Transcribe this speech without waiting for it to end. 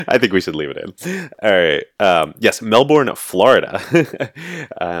I think we should leave it in. All right. Yes, Melbourne, Florida,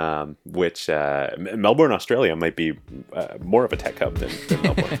 which Melbourne, Australia might be more of a tech hub than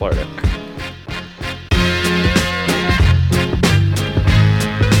Melbourne, Florida.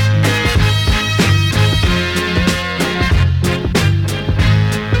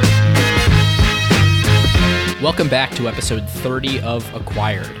 Welcome back to episode 30 of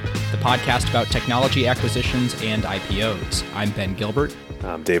Acquired, the podcast about technology acquisitions and IPOs. I'm Ben Gilbert.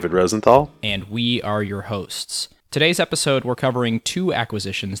 I'm David Rosenthal. And we are your hosts. Today's episode, we're covering two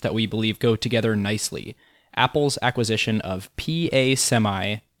acquisitions that we believe go together nicely. Apple's acquisition of PA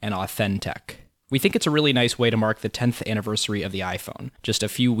Semi and AuthenTec. We think it's a really nice way to mark the 10th anniversary of the iPhone, just a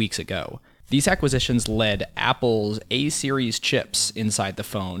few weeks ago. These acquisitions led Apple's A-series chips inside the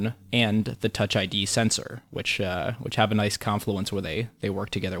phone and the Touch ID sensor, which have a nice confluence where they work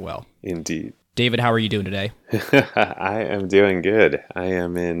together well. Indeed. David, how are you doing today? I am doing good. I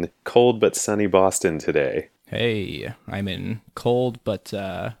am in cold but sunny Boston today. Hey, I'm in cold but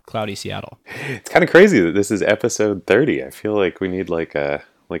cloudy Seattle. It's kind of crazy that this is episode 30. I feel like we need like a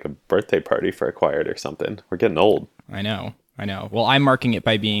birthday party for Acquired or something. We're getting old. I know. Well, I'm marking it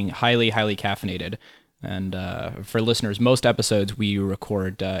by being highly, highly caffeinated. And for listeners, most episodes we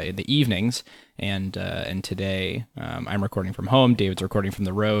record in the evenings. And today I'm recording from home. David's recording from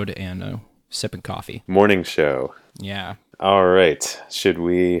the road and sipping coffee. Morning show. Yeah. All right. Should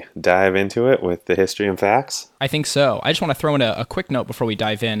we dive into it with the history and facts? I think so. I just want to throw in a quick note before we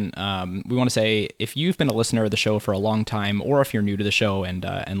dive in. We want to say if you've been a listener of the show for a long time, or if you're new to the show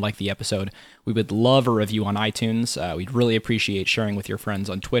and like the episode, we would love a review on iTunes. We'd really appreciate sharing with your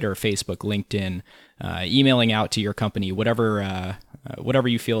friends on Twitter, Facebook, LinkedIn, emailing out to your company, whatever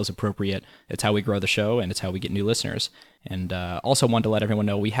you feel is appropriate. It's how we grow the show, and it's how we get new listeners. And also want to let everyone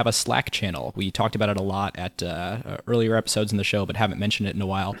know we have a Slack channel. We talked about it a lot at earlier episodes in the show, but haven't mentioned it in a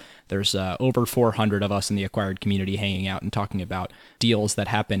while. There's over 400 of us in the Acquired community hanging out and talking about deals that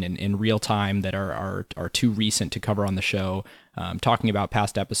happen in real time that are too recent to cover on the show, talking about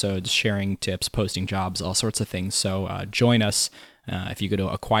past episodes, sharing tips, posting jobs, all sorts of things. So join us. If you go to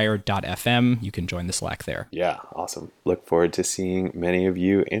acquired.fm, you can join the Slack there. Yeah, awesome. Look forward to seeing many of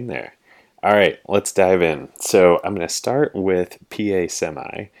you in there. All right, let's dive in. So I'm going to start with PA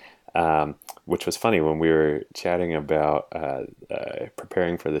Semi, which was funny when we were chatting about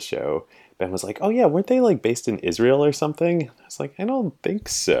preparing for the show. Ben was like, oh yeah, weren't they like based in Israel or something? I was like, I don't think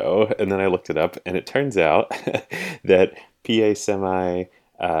so. And then I looked it up, and it turns out that PA Semi,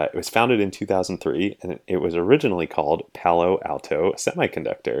 it was founded in 2003, and it was originally called Palo Alto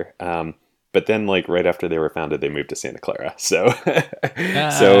Semiconductor. But then, like, right after they were founded, they moved to Santa Clara. So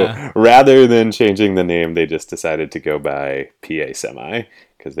rather than changing the name, they just decided to go by PA Semi,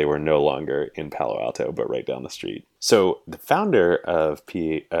 because they were no longer in Palo Alto, but right down the street. So the founder of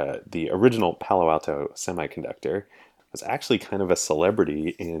the original Palo Alto Semiconductor was actually kind of a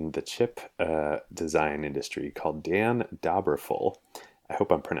celebrity in the chip design industry called Dan Dobriful. I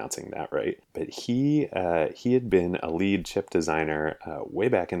hope I'm pronouncing that right. But he had been a lead chip designer way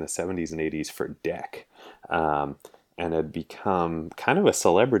back in the 70s and 80s for DEC, and had become kind of a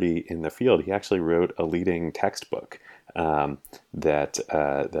celebrity in the field. He actually wrote a leading textbook that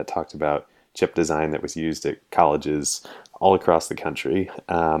talked about chip design that was used at colleges all across the country.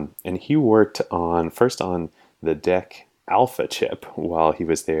 And he worked first on the DEC Alpha chip while he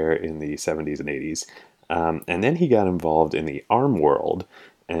was there in the 70s and 80s. And then he got involved in the ARM world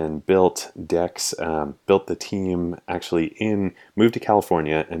and built the team moved to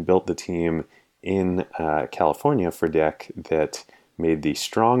California and built the team in California for DEC that made the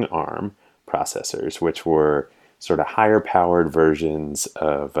strong ARM processors, which were sort of higher powered versions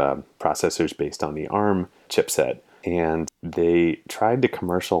of processors based on the ARM chipset. And they tried to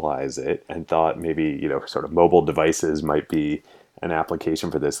commercialize it and thought maybe, sort of mobile devices might be an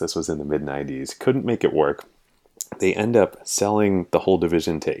application for this. This was in the mid-90s. Couldn't make it work. They end up selling the whole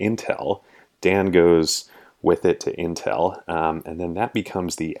division to Intel. Dan goes with it to Intel, and then that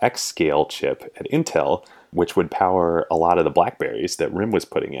becomes the X-Scale chip at Intel, which would power a lot of the BlackBerries that RIM was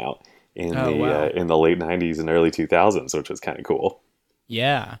putting out in the late 90s and early 2000s, which was kind of cool.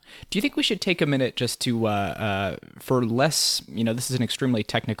 Yeah. Do you think we should take a minute just to, for less, this is an extremely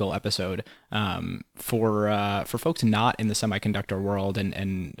technical episode, for folks not in the semiconductor world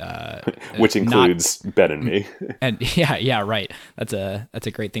and which includes Ben and me. And yeah, right. That's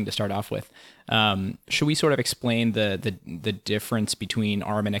a great thing to start off with. Should we sort of explain the difference between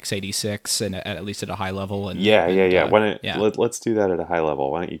ARM and x86 and at least at a high level? And yeah. Let's do that at a high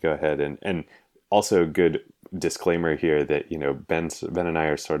level. Why don't you go ahead and also good disclaimer here that Ben and I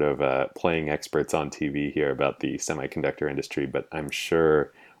are sort of playing experts on TV here about the semiconductor industry, but I'm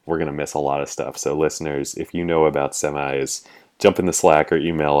sure we're going to miss a lot of stuff. So listeners, if you know about semis, jump in the Slack or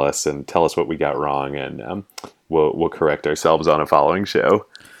email us and tell us what we got wrong, and we'll correct ourselves on a following show.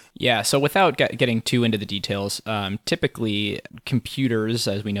 Yeah, so without getting too into the details, typically computers,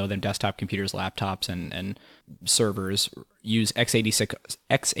 as we know them, desktop computers, laptops, and servers use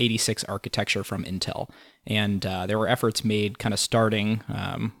x86 architecture from Intel. And there were efforts made kind of starting,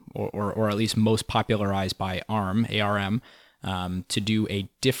 or at least most popularized by ARM, to do a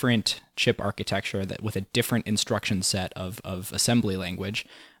different chip architecture that with a different instruction set of assembly language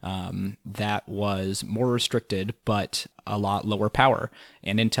that was more restricted but a lot lower power.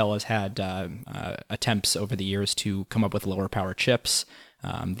 And Intel has had attempts over the years to come up with lower power chips.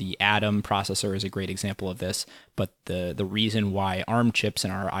 The Atom processor is a great example of this, but the reason why ARM chips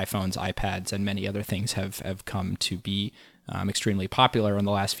in our iPhones, iPads, and many other things have come to be extremely popular in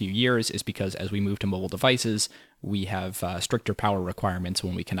the last few years is because as we move to mobile devices, we have stricter power requirements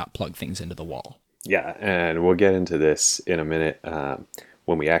when we cannot plug things into the wall. Yeah, and we'll get into this in a minute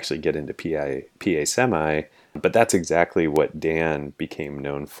when we actually get into PA Semi, but that's exactly what Dan became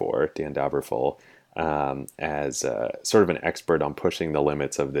known for, Dan Dauberful, as sort of an expert on pushing the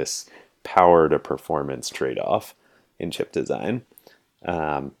limits of this power to performance trade-off in chip design.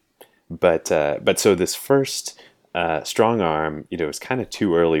 But so this first strong arm, is kind of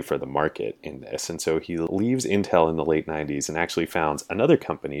too early for the market in this. And so he leaves Intel in the late 90s and actually founds another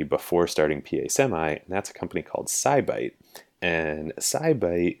company before starting PA Semi, and that's a company called SciByte. And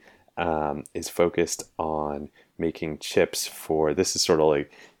SciByte is focused on making chips for, this is sort of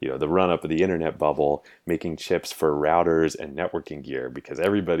like, the run-up of the internet bubble, making chips for routers and networking gear, because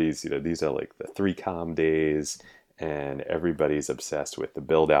everybody's, these are like the 3Com days, and everybody's obsessed with the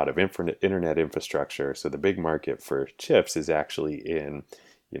build out of internet infrastructure. So the big market for chips is actually in,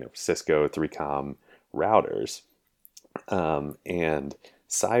 Cisco 3Com routers. And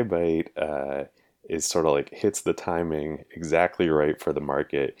SciByte is sort of like hits the timing exactly right for the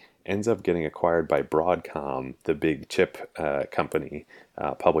market, ends up getting acquired by Broadcom, the big chip company,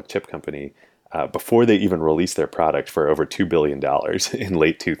 public chip company, before they even released their product for over $2 billion in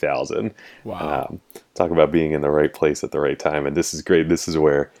late 2000. Wow. Talk about being in the right place at the right time. And this is great. This is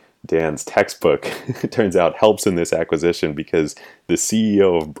where Dan's textbook, it turns out, helps in this acquisition, because the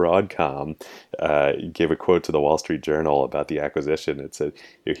CEO of Broadcom gave a quote to the Wall Street Journal about the acquisition. It said,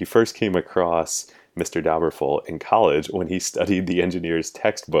 he first came across Mr. Dauberful in college when he studied the engineer's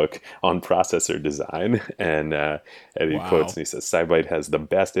textbook on processor design. And he quotes and he says, SciByte has the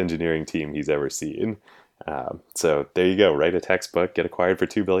best engineering team he's ever seen. So there you go. Write a textbook, get acquired for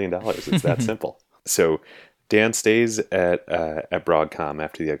 $2 billion. It's that simple. So Dan stays at Broadcom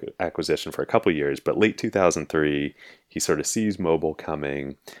after the acquisition for a couple years, but late 2003, he sort of sees mobile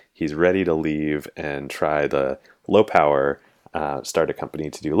coming. He's ready to leave and try the low power, start a company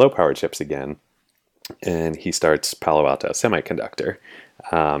to do low power chips again. And he starts Palo Alto Semiconductor.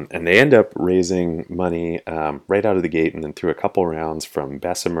 And they end up raising money right out of the gate, and then through a couple rounds from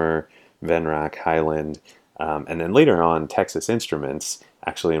Bessemer, Venrock, Highland, and then later on, Texas Instruments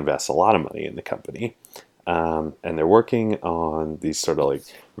actually invests a lot of money in the company. And they're working on these sort of like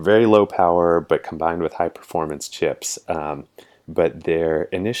very low power, but combined with high performance chips. But they're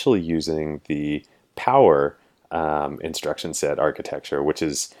initially using the power instruction set architecture, which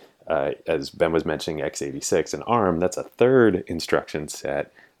is, as Ben was mentioning, x86 and ARM. That's a third instruction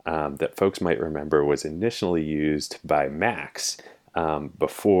set that folks might remember was initially used by Macs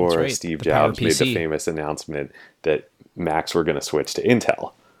before Steve Jobs made the famous announcement that Macs were going to switch to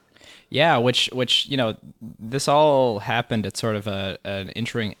Intel. Yeah, which this all happened at sort of an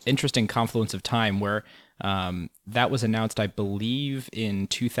interesting confluence of time where that was announced, I believe, in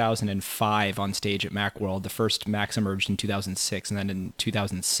 2005 on stage at Macworld. The first Macs emerged in 2006, and then in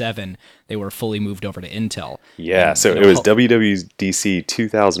 2007 they were fully moved over to Intel. Yeah, and, so it was WWDC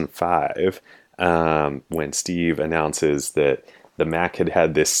 2005 when Steve announces that the Mac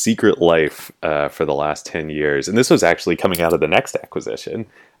had this secret life for the last 10 years. And this was actually coming out of the next acquisition,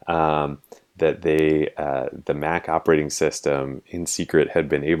 that the Mac operating system in secret had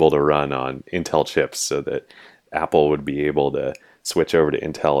been able to run on Intel chips so that Apple would be able to switch over to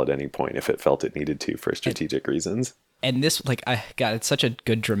Intel at any point if it felt it needed to for strategic reasons. And this, it's such a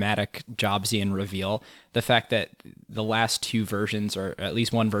good dramatic Jobsian reveal. The fact that the last two versions, or at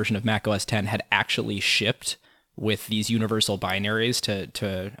least one version of Mac OS X, had actually shipped with these universal binaries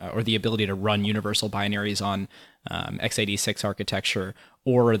or the ability to run universal binaries on x86 architecture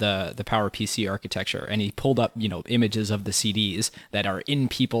or the PowerPC architecture. And he pulled up, images of the CDs that are in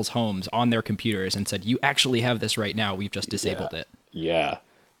people's homes on their computers and said, "You actually have this right now. We've just disabled it." Yeah.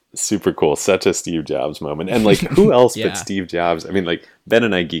 super cool. Such a Steve Jobs moment. And like, who else but Yeah. Steve Jobs? I mean, like, Ben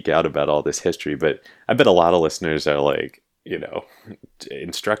and I geek out about all this history, but I bet a lot of listeners are like,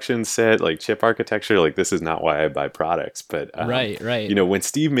 instruction set, like chip architecture, like this is not why I buy products. But, Right, right. when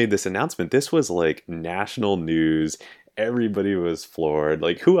Steve made this announcement, this was like national news. Everybody was floored.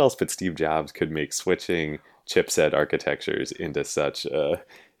 Like, who else but Steve Jobs could make switching chipset architectures into such a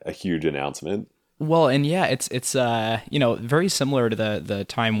huge announcement? Well, and yeah, it's very similar to the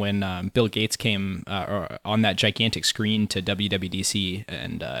time when Bill Gates came on that gigantic screen to WWDC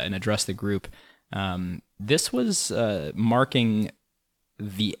and addressed the group. This was marking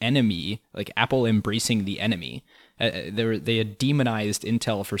the enemy, like Apple embracing the enemy. They had demonized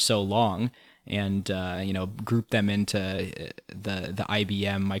Intel for so long, and grouped them into the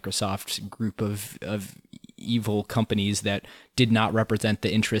IBM, Microsoft group of evil companies that did not represent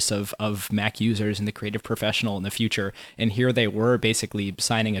the interests of Mac users and the creative professional in the future. And here they were basically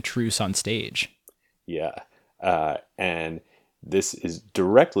signing a truce on stage. Yeah. And this is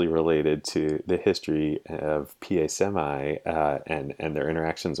directly related to the history of PA Semi and their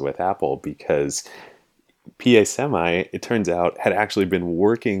interactions with Apple, because PA Semi, it turns out, had actually been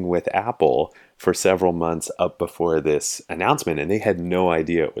working with Apple for several months up before this announcement, and they had no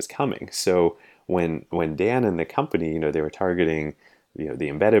idea it was coming. So when Dan and the company, they were targeting, the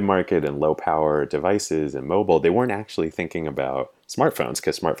embedded market and low power devices and mobile, they weren't actually thinking about smartphones,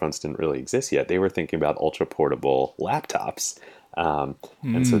 because smartphones didn't really exist yet. They were thinking about ultra portable laptops.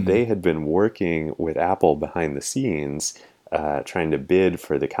 And so they had been working with Apple behind the scenes, trying to bid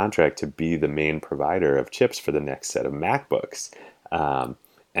for the contract to be the main provider of chips for the next set of MacBooks.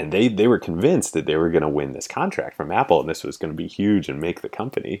 And they were convinced that they were going to win this contract from Apple, and this was going to be huge and make the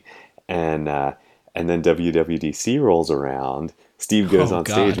company. And then WWDC rolls around. Steve goes Oh on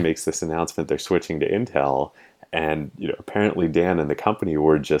stage, God. makes this announcement they're switching to Intel, and apparently Dan and the company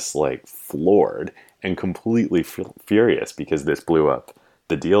were just like floored and completely furious, because this blew up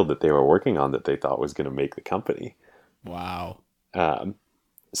the deal that they were working on that they thought was going to make the company. Wow.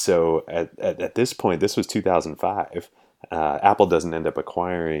 So at this point, this was 2005. Apple doesn't end up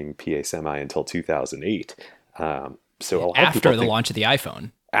acquiring PA Semi until 2008. So a lot of people After the think launch of the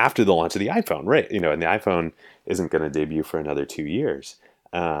iPhone. after the launch of the iPhone, right? And the iPhone isn't going to debut for another 2 years.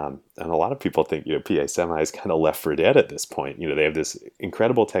 And a lot of people think, PA Semi is kind of left for dead at this point. They have this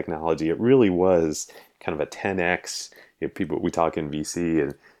incredible technology. It really was kind of a 10x. We talk in VC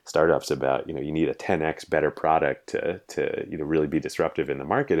and startups about, you need a 10x better product to really be disruptive in the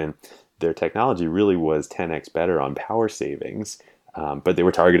market. And their technology really was 10x better on power savings. But they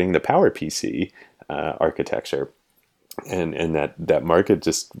were targeting the power PC architecture. And that market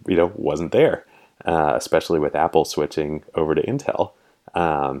just wasn't there, especially with Apple switching over to Intel.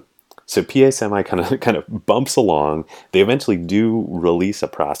 So PA Semi kind of bumps along. They eventually do release a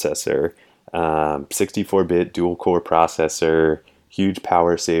processor, 64-bit dual core processor, huge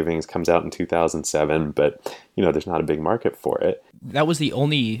power savings, comes out in 2007, but there's not a big market for it. That was the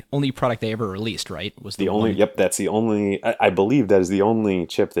only product they ever released, right? Was the The only one. Yep, that's the only, I believe that is the only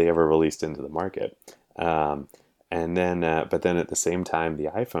chip they ever released into the market. And then, but then at the same time, the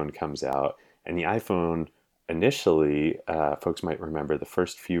iPhone comes out, and the iPhone initially, folks might remember the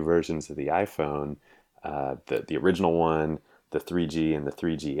first few versions of the iPhone, the original one, the 3G and the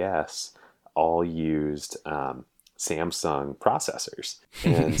 3GS, all used Samsung processors.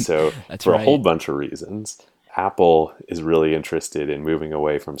 And so, That's for a whole right. bunch of reasons, Apple is really interested in moving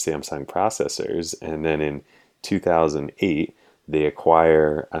away from Samsung processors. And then in 2008, they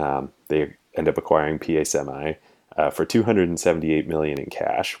end up acquiring PA Semi for 278 million in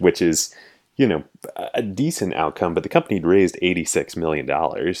cash, which is a decent outcome. But the company had raised $86 million.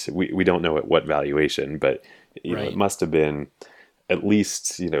 We don't know at what valuation, but it Right. must have been at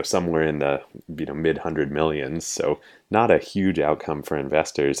least somewhere in the mid hundred millions. So not a huge outcome for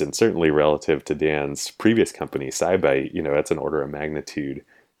investors, and certainly relative to Dan's previous company, SciByte, that's an order of magnitude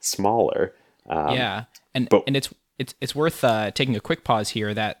smaller. Yeah, and But and it's worth taking a quick pause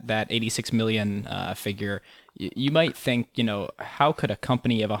here. That 86 million figure. You might think, how could a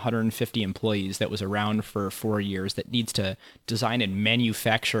company of 150 employees that was around for 4 years, that needs to design and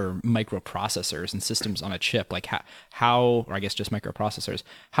manufacture microprocessors and systems on a chip, like or I guess just microprocessors,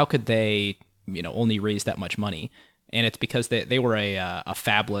 how could they, only raise that much money? And it's because they were a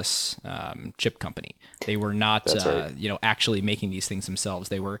fabless chip company. They were not, that's right. actually making these things themselves.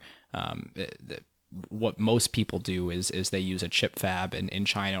 They were what most people do is they use a chip fab in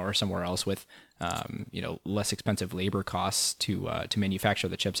China or somewhere else with less expensive labor costs to manufacture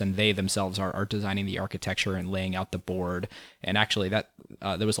the chips, and they themselves are designing the architecture and laying out the board. And actually, that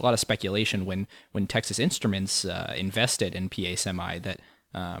there was a lot of speculation when Texas Instruments invested in PA Semi that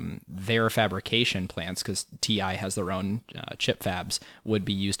their fabrication plants, because TI has their own chip fabs, would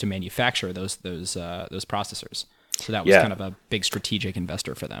be used to manufacture those processors. So that was Yeah. kind of a big strategic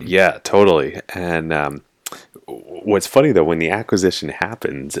investor for them. Yeah, totally. And what's funny though, when the acquisition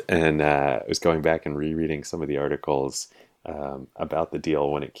happened, and I was going back and rereading some of the articles about the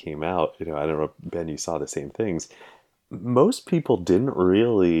deal when it came out, I don't know, Ben, you saw the same things. Most people didn't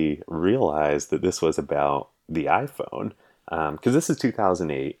really realize that this was about the iPhone, because this is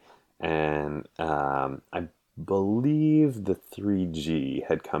 2008, and I believe the 3G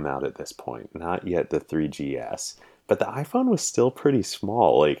had come out at this point, not yet the 3GS, but the iPhone was still pretty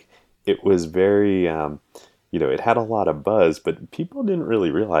small. Like, it was very, it had a lot of buzz, but people didn't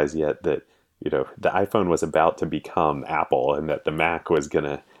really realize yet that, the iPhone was about to become Apple, and that the Mac was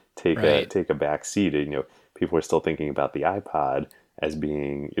gonna Right. take a back seat. People were still thinking about the iPod as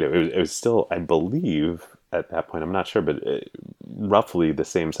being, it was still, I believe, at that point, I'm not sure, but roughly the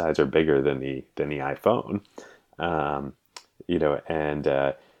same size or bigger than the iPhone. Um,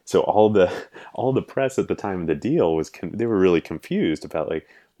 and so all the press at the time of the deal was they were really confused about, like,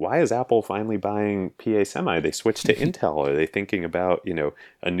 why is Apple finally buying PA Semi? They switched to Intel. Are they thinking about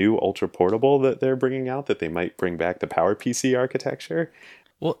a new ultra portable that they're bringing out, that they might bring back the PowerPC architecture?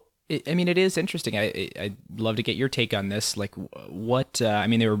 Well, I mean, it is interesting. I'd love to get your take on this. Like, what? I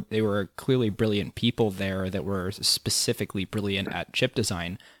mean, they were clearly brilliant people there that were specifically brilliant at chip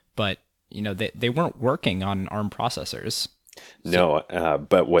design, but they weren't working on ARM processors. So No,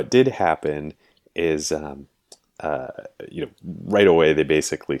 but what did happen is, right away they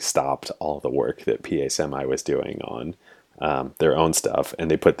basically stopped all the work that PA Semi was doing on their own stuff,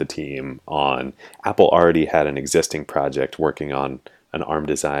 and they put the team on. Apple already had an existing project working on an ARM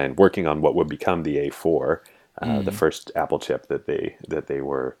design, working on what would become the A4, the first Apple chip that they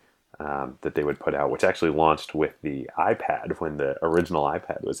would put out, which actually launched with the iPad when the original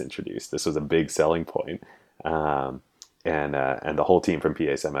iPad was introduced. This was a big selling point. And the whole team from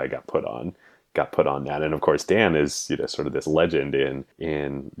PA Semi got put on that. And of course, Dan is sort of this legend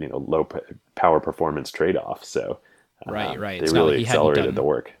in low power performance trade off. So right. they It's not like really he hadn't accelerated the done.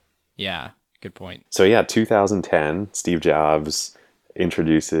 work. Yeah, good point. So yeah, 2010, Steve Jobs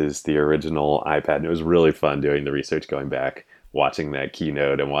introduces the original iPad, and it was really fun doing the research, going back, watching that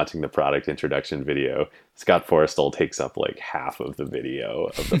keynote and watching the product introduction video. Scott Forstall takes up like half of the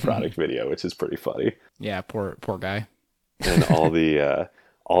video of the product video, which is pretty funny. Yeah, poor guy. And all the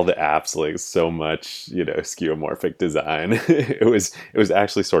apps, like, so much skeuomorphic design. It was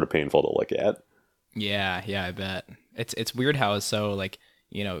actually sort of painful to look at. Yeah, I bet. It's weird how it's so, like,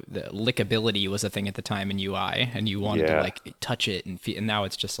 the lickability was a thing at the time in UI, and you wanted to, Yeah. like, touch it and now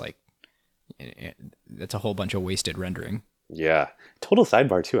it's just like it's a whole bunch of wasted rendering. Yeah. Total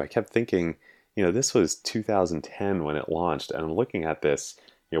sidebar too. I kept thinking, this was 2010 when it launched, and I'm looking at this.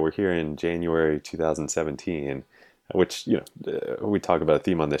 We're here in January 2017, which we talk about a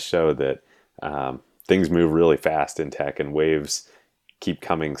theme on this show that things move really fast in tech, and waves keep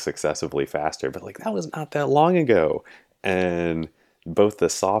coming successively faster. But, like, that was not that long ago, and both the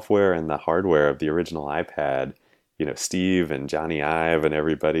software and the hardware of the original iPad, Steve and Johnny Ive and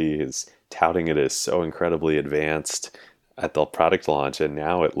everybody is touting it as so incredibly advanced at the product launch, and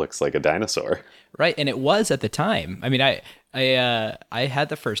now it looks like a dinosaur. Right, and it was at the time. I mean, I had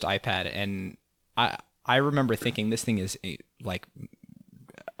the first iPad, and I remember thinking this thing is like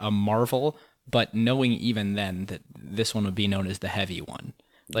a marvel, but knowing even then that this one would be known as the heavy one.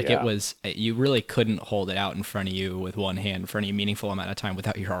 Like, it Yeah. was, you really couldn't hold it out in front of you with one hand for any meaningful amount of time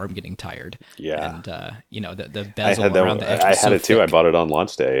without your arm getting tired. Yeah. And the I bezel had that around one. the edge I was had so it too. I thick. bought it on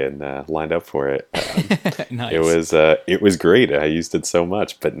launch day and lined up for it. Nice. It was great. I used it so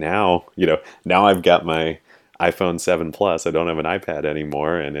much, but now, now I've got my iPhone 7 Plus. I don't have an iPad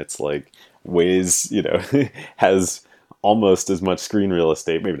anymore, and it's like weighs, has almost as much screen real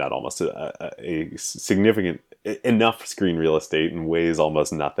estate, maybe not almost, a significant enough screen real estate, and weighs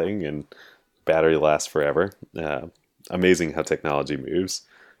almost nothing, and battery lasts forever. Amazing how technology moves.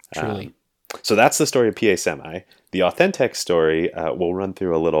 Truly. So that's the story of PA Semi. The AuthenTec story we'll run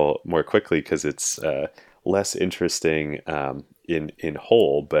through a little more quickly because it's less interesting in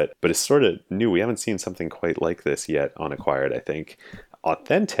whole, but it's sort of new. We haven't seen something quite like this yet on Acquired, I think.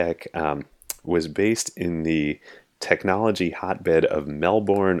 AuthenTec was based in the technology hotbed of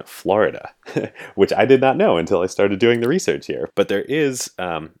Melbourne, Florida, which I did not know until I started doing the research here. But there is,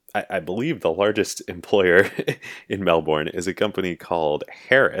 I believe, the largest employer in Melbourne is a company called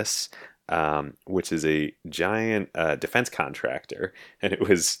Harris. which is a giant defense contractor, and it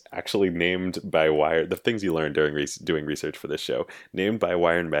was actually named by Wired. The things you learn during doing research for this show, named by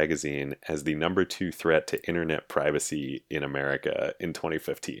Wired magazine as the #2 threat to internet privacy in America in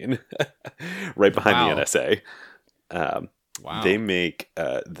 2015, right behind the Wow. NSA. Um, they Wow. make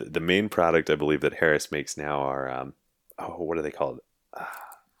the main product I believe that Harris makes now are oh, what are they called?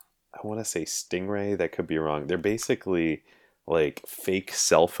 I want to say Stingray. That could be wrong. They're basically like fake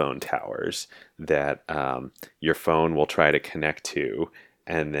cell phone towers that your phone will try to connect to,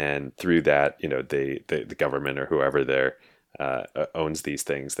 and then through that, the government or whoever there owns these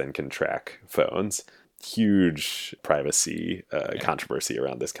things then can track phones. Huge privacy Yeah. controversy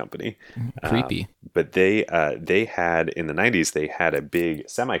around this company. Creepy. But they had in the 90s they had a big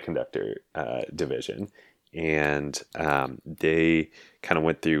semiconductor division, and they kind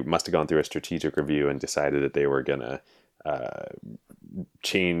of must have gone through a strategic review and decided that they were gonna uh,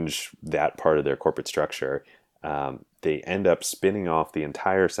 change that part of their corporate structure. They end up spinning off the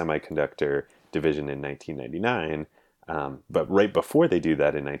entire semiconductor division in 1999. But right before they do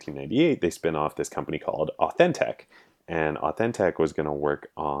that in 1998, they spin off this company called AuthenTec. And AuthenTec was going to work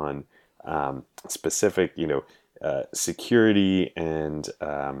on specific, security and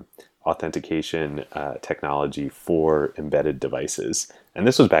authentication technology for embedded devices. And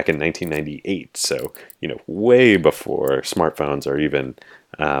this was back in 1998, so way before smartphones are even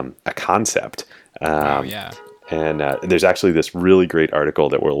a concept. Wow. Um, Yeah. and there's actually this really great article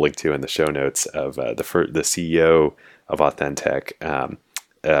that we'll link to in the show notes of the CEO of AuthenTec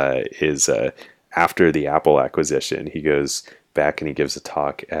is after the Apple acquisition. He goes back and he gives a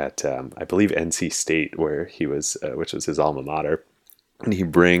talk at I believe NC State, where he was, which was his alma mater, and he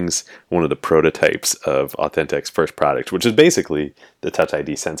brings one of the prototypes of AuthenTec's first product, which is basically the Touch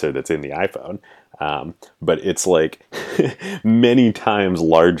ID sensor that's in the iPhone. But it's like many times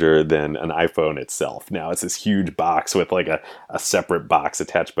larger than an iPhone itself. Now it's this huge box with like a separate box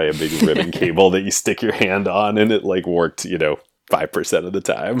attached by a big ribbon cable that you stick your hand on, and it like worked, 5% of the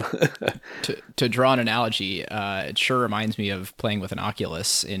time. To draw an analogy, it sure reminds me of playing with an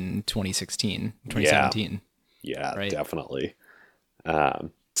Oculus in 2016, Yeah, 2017, yeah, right? definitely.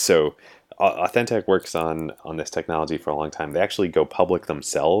 So Authentech works on this technology for a long time. They actually go public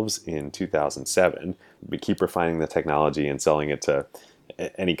themselves in 2007. We keep refining the technology and selling it to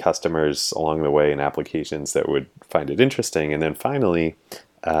any customers along the way and applications that would find it interesting. And then finally,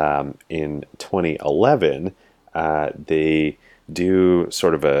 in 2011, they do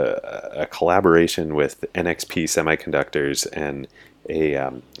sort of a collaboration with NXP Semiconductors and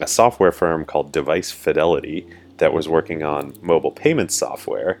a software firm called Device Fidelity that was working on mobile payment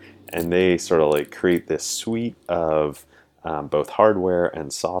software, and they sort of like create this suite of both hardware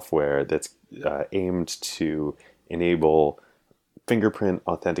and software that's aimed to enable fingerprint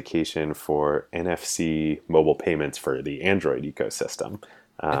authentication for NFC mobile payments for the Android ecosystem.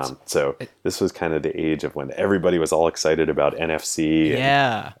 It's So it, this was kind of the age of when everybody was all excited about NFC, and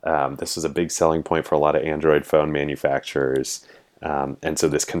yeah. this was a big selling point for a lot of Android phone manufacturers. And so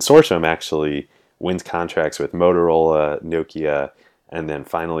this consortium actually wins contracts with Motorola, Nokia, and then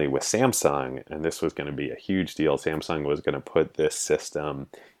finally with Samsung. And this was going to be a huge deal. Samsung was going to put this system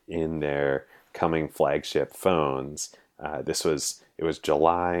in their coming flagship phones. It was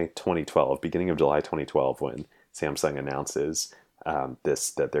July 2012, beginning of July 2012, when Samsung announces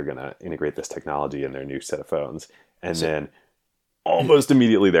that they're going to integrate this technology in their new set of phones. And So then almost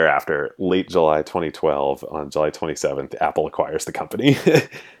immediately thereafter, late July 2012, on July 27th, Apple acquires the company.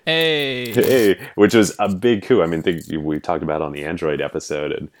 hey, Hey, which was a big coup. I mean, we talked about on the Android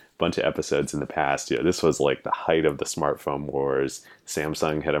episode and a bunch of episodes in the past. This was like the height of the smartphone wars.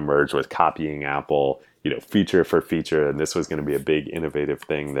 Samsung had emerged with copying Apple, feature for feature, and this was going to be a big innovative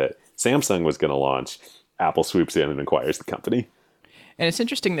thing that Samsung was going to launch. Apple swoops in and acquires the company. and it's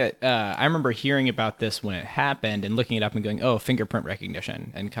interesting that I remember hearing about this when it happened and looking it up and going, "Oh, fingerprint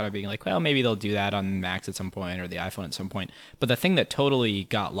recognition," and kind of being like, "Well, maybe they'll do that on Macs at some point or the iPhone at some point." But the thing that totally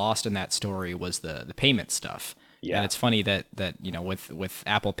got lost in that story was the payment stuff. And Yeah, it's funny that with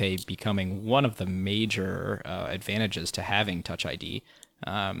Apple Pay becoming one of the major advantages to having Touch ID,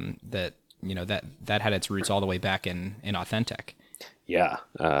 that that had its roots all the way back in Authentic. yeah,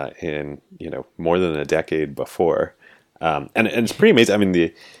 in more than a decade before, and it's pretty amazing. I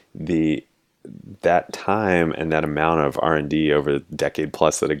mean the that time and that amount of R&D over a decade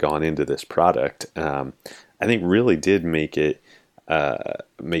plus that had gone into this product, I think really did make it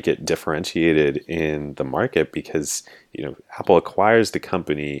differentiated in the market, because Apple acquires the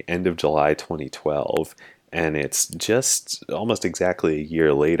company end of July 2012, and it's just almost exactly a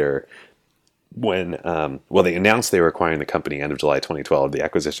year later when they announced they were acquiring the company end of July 2012. The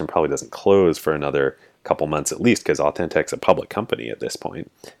acquisition probably doesn't close for another couple months at least because AuthenTec's a public company at this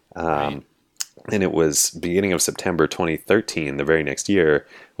point. Right. And it was beginning of September 2013, the very next year,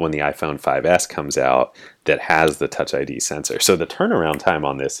 when the iPhone 5S comes out that has the Touch ID sensor. So the turnaround time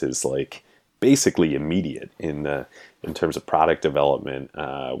on this is like basically immediate in terms of product development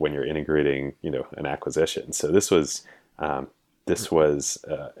when you're integrating, an acquisition. So this was an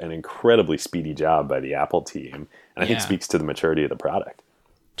incredibly speedy job by the Apple team, and I think Yeah. speaks to the maturity of the product.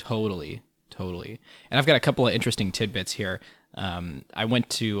 Totally, totally. And I've got a couple of interesting tidbits here. I went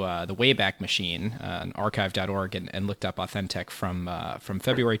to the Wayback Machine, archive.org, and looked up AuthenTec from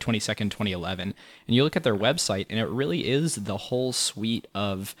February 22nd, 2011. And you look at their website, and it really is the whole suite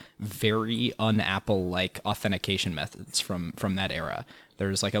of very un-Apple-like authentication methods from that era.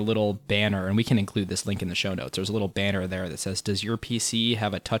 There's like a little banner, and we can include this link in the show notes. There's a little banner there that says, "Does your PC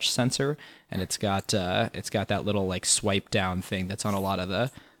have a touch sensor?" And it's got that little like swipe down thing that's on a lot of the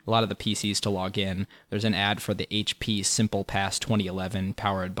PCs to log in. There's an ad for the HP Simple Pass 2011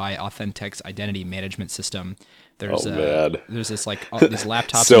 powered by AuthenTec's identity management system. Oh man, There's this like these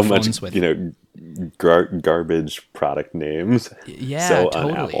laptops so and much phones with garbage product names. yeah, So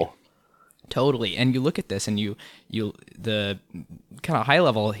totally. un-Apple. Totally. And you look at this and the kind of high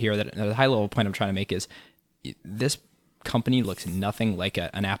level here the high level point I'm trying to make is this company looks nothing like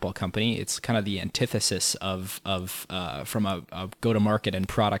an Apple company. It's kind of the antithesis of from a go to market and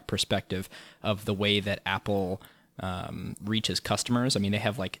product perspective of the way that Apple reaches customers. I mean, they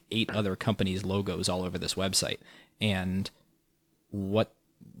have like 8 other companies' logos all over this website, and what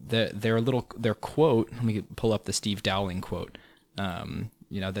their quote. Let me pull up the Steve Dowling quote.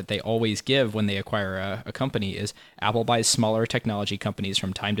 That they always give when they acquire a company is Apple buys smaller technology companies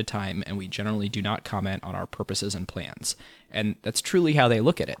from time to time, and we generally do not comment on our purposes and plans. And that's truly how they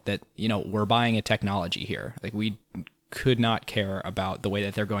look at it, that, we're buying a technology here. Like, we could not care about the way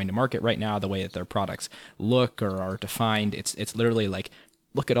that they're going to market right now, the way that their products look or are defined. It's literally like,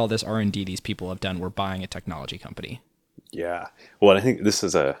 look at all this R&D these people have done. We're buying a technology company. Yeah. Well, I think this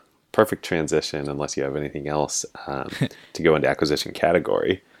is a perfect transition, unless you have anything else to go into acquisition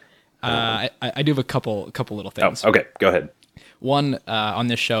category. I do have a couple little Oh, things. okay. Go ahead. One, on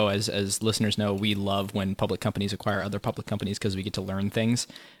this show, as listeners know, we love when public companies acquire other public companies because we get to learn things.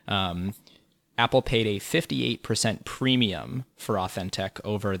 Apple paid a 58% premium for AuthenTec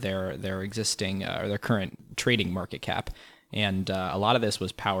over their existing or their current trading market cap. And a lot of this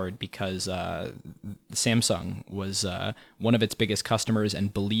was powered because Samsung was one of its biggest customers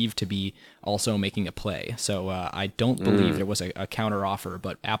and believed to be also making a play. So I don't believe there was a counter offer,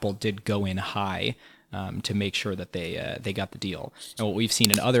 but Apple did go in high to make sure that they got the deal. And what we've seen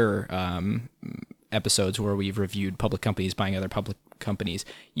in other episodes where we've reviewed public companies buying other public companies,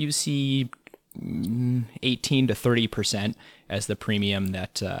 you see 18 to 30% as the premium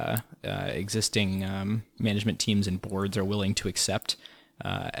that existing management teams and boards are willing to accept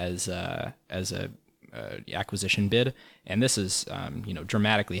as a acquisition bid, and this is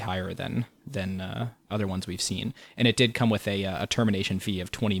dramatically higher than other ones we've seen. And it did come with a termination fee of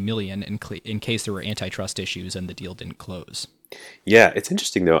 $20 million in case there were antitrust issues and the deal didn't close. Yeah, it's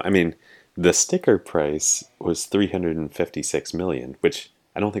interesting though. I mean, the sticker price was 356 million, which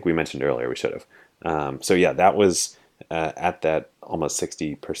I don't think we mentioned earlier. We should have. So yeah, that was at that almost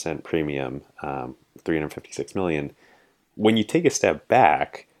 60% premium, 356 million. When you take a step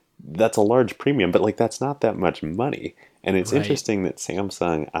back, that's a large premium, but like that's not that much money. And it's Right. interesting that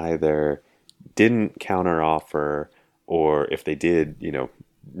Samsung either didn't counteroffer, or if they did,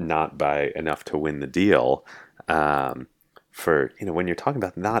 not buy enough to win the deal. For when you're talking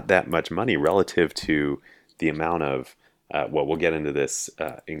about not that much money relative to the amount of we'll get into this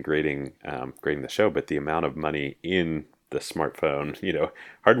in grading the show, but the amount of money in the smartphone,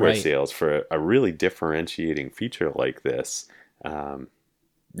 hardware Right. sales for a really differentiating feature like this. Um,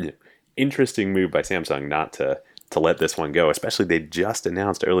 yeah, interesting move by Samsung not to let this one go. Especially they just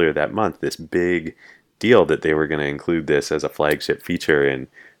announced earlier that month this big deal that they were going to include this as a flagship feature in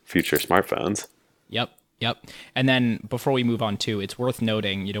future smartphones. Yep. Yep. And then before we move on too, it's worth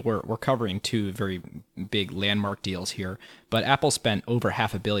noting, we're covering 2 very big landmark deals here, but Apple spent over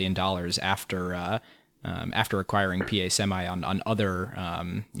 $500 million after acquiring PA Semi on other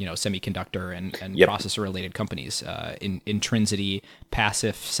semiconductor and Yep. processor related companies, in Intrinsity,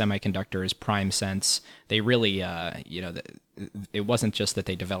 Passive Semiconductors, PrimeSense. They really it wasn't just that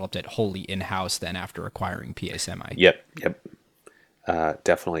they developed it wholly in house then after acquiring PA Semi. Yep. Yep.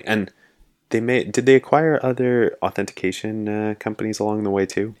 Definitely. And did they acquire other authentication companies along the way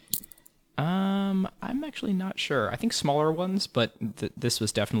too? I'm actually not sure. I think smaller ones, but this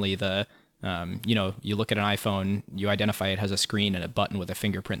was definitely You look at an iPhone, you identify it has a screen and a button with a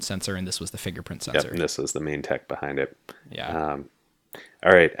fingerprint sensor, and this was the fingerprint Yep, sensor. and this was the main tech behind it. Yeah, Um,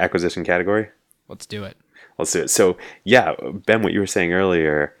 all right, acquisition category. let's do it. Let's do it. So, yeah, Ben, what you were saying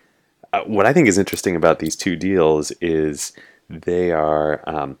earlier, what I think is interesting about these two deals is they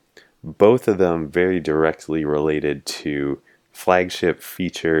are both of them very directly related to flagship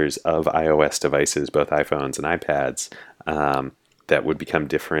features of iOS devices, both iPhones and iPads, that would become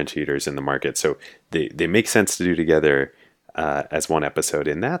differentiators in the market. So they make sense to do together as one episode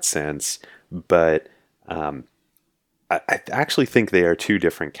in that sense, but I actually think they are two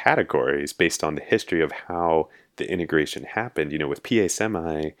different categories based on the history of how the integration happened. With PA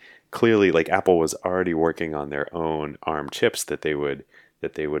Semi, clearly, like Apple was already working on their own ARM chips that they would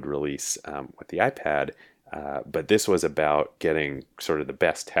release with the iPad. But this was about getting sort of the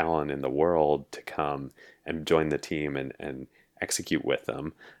best talent in the world to come and join the team and execute with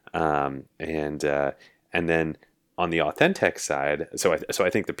them. And then on the AuthenTec side, so I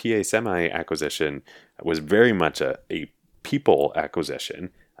think the PA Semi acquisition was very much a people acquisition,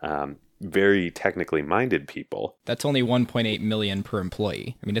 very technically minded people. That's only 1.8 million per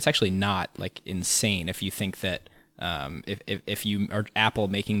employee. I mean, it's actually not like insane if you think that if you are Apple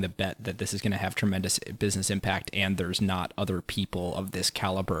making the bet that this is going to have tremendous business impact and there's not other people of this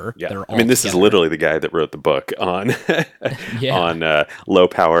caliber. Yeah, That are I mean, this together. is literally the guy that wrote the book on Yeah. on low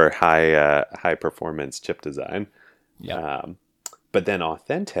power, high performance chip design. Yeah. But then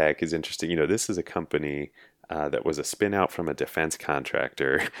AuthenTec is interesting. This is a company that was a spin out from a defense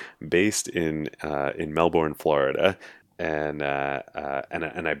contractor based in Melbourne, Florida, and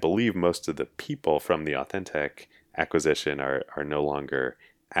I believe most of the people from the AuthenTec acquisition are no longer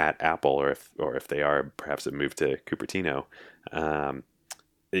at Apple, or if they are, perhaps it moved to Cupertino.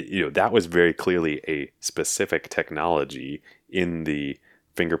 That was very clearly a specific technology in the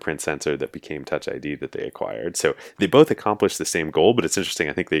fingerprint sensor that became Touch ID that they acquired. So they both accomplished the same goal, but it's interesting.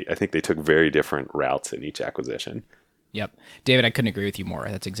 I think they took very different routes in each acquisition. Yep. David, I couldn't agree with you more.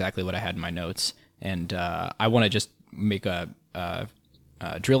 That's exactly what I had in my notes. And I want to just make a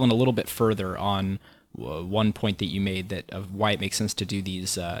drill in a little bit further on one point that you made that of why it makes sense to do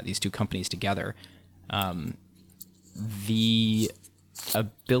these two companies together. The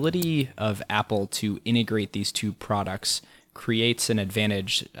ability of Apple to integrate these two products creates an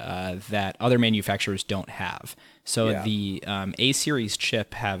advantage that other manufacturers don't have. So Yeah. the A series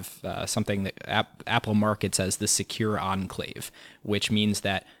chip have something that Apple markets as the secure enclave, which means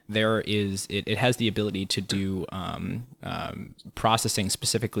that it has the ability to do processing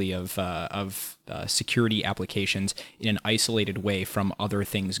specifically of security applications in an isolated way from other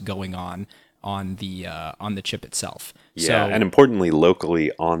things going on the chip itself. Yeah, and importantly,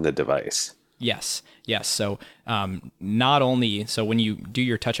 locally on the device. Yes. So when you do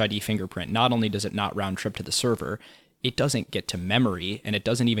your Touch ID fingerprint, not only does it not round trip to the server, it doesn't get to memory, and it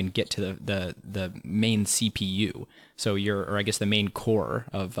doesn't even get to the main CPU. So the main core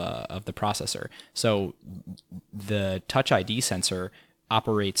of the processor. So the Touch ID sensor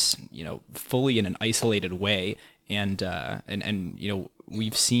operates, fully in an isolated way, and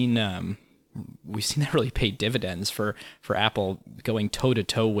we've seen that really pay dividends for Apple going toe to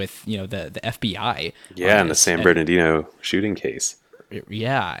toe with the FBI. Yeah, and the San Bernardino shooting case.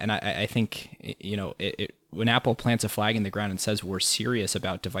 Yeah, and I think when Apple plants a flag in the ground and says we're serious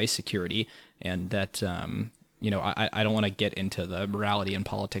about device security, and that I don't want to get into the morality and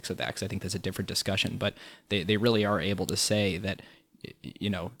politics of that because I think that's a different discussion, but they really are able to say that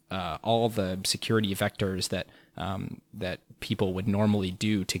all the security vectors that people would normally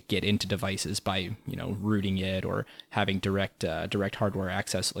do to get into devices by rooting it or having direct hardware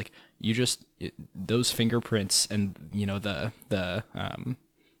access, like those fingerprints and the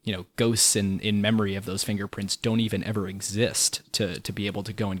ghosts in memory of those fingerprints don't even ever exist to be able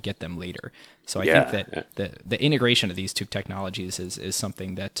to go and get them later. So I think that the integration of these two technologies is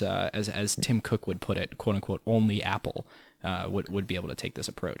something that as Tim Cook would put it, quote unquote, only Apple would be able to take this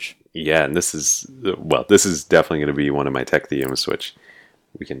approach. Yeah, and this is definitely going to be one of my tech themes, which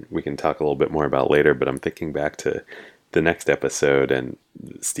we can talk a little bit more about later. But I'm thinking back to the next episode and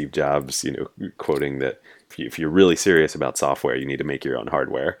Steve Jobs, quoting that if you're really serious about software, you need to make your own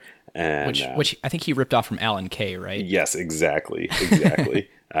hardware. And which I think he ripped off from Alan Kay, right? Yes, exactly.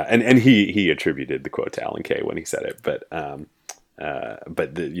 And he attributed the quote to Alan Kay when he said it, but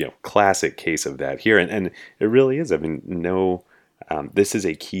the classic case of that here, and it really is. I mean, this is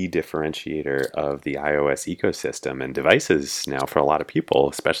a key differentiator of the iOS ecosystem and devices now for a lot of people,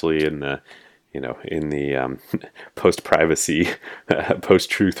 especially in the post privacy, post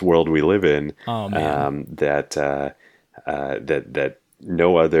truth world we live in. Oh man, that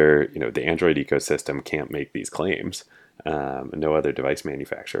no other, the Android ecosystem can't make these claims. No other device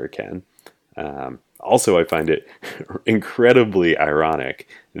manufacturer can. Also, I find it incredibly ironic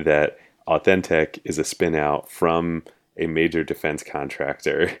that AuthenTec is a spin out from a major defense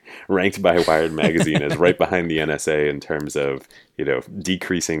contractor ranked by Wired magazine as right behind the NSA in terms of,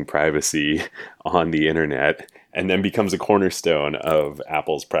 decreasing privacy on the internet, and then becomes a cornerstone of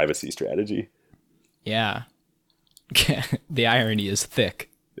Apple's privacy strategy. Yeah. The irony is thick.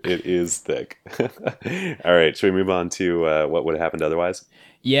 It is thick. All right, should we move on to what would have happened otherwise?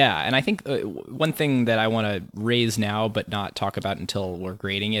 Yeah, and I think one thing that I want to raise now, but not talk about until we're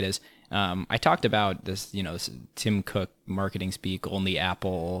grading it, is I talked about this, this Tim Cook marketing speak, only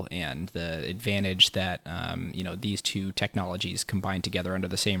Apple, and the advantage that these two technologies combined together under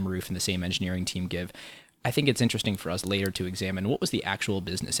the same roof and the same engineering team give. I think it's interesting for us later to examine what was the actual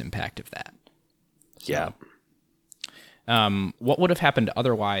business impact of that. Yeah. What would have happened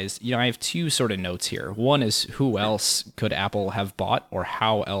otherwise? I have two sort of notes here. One is, who else could Apple have bought, or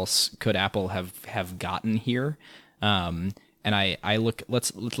how else could Apple have gotten here? And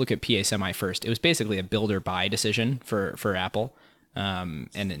let's look at PA Semi first. It was basically a build or buy decision for Apple.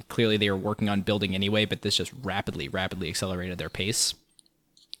 And clearly they were working on building anyway, but this just rapidly accelerated their pace.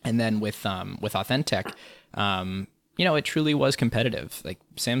 And then with AuthenTec, it truly was competitive. Like,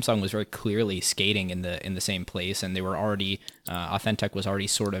 Samsung was very clearly skating in the same place, and they were already AuthenTec was already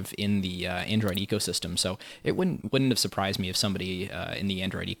sort of in the Android ecosystem. So it wouldn't have surprised me if somebody in the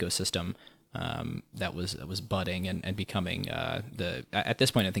Android ecosystem that was budding and becoming at this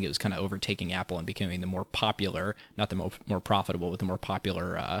point, I think it was kind of overtaking Apple and becoming the more popular, not the more profitable, but the more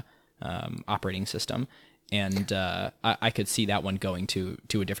popular operating system. And I could see that one going to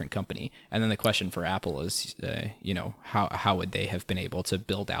a different company. And then the question for Apple is, how would they have been able to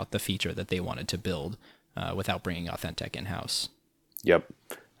build out the feature that they wanted to build without bringing AuthenTec in house? Yep,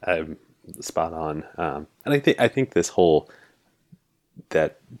 spot on. And I think this whole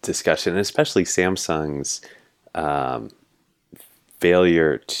that discussion, especially Samsung's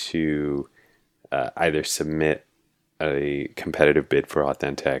failure to either submit a competitive bid for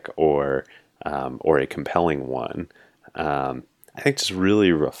AuthenTec or a compelling one, I think just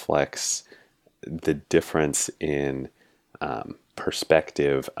really reflects the difference in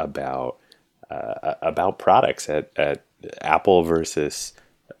perspective about products at Apple versus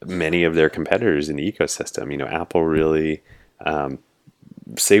many of their competitors in the ecosystem. Apple really,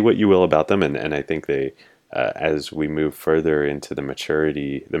 say what you will about them, and I think they, as we move further into the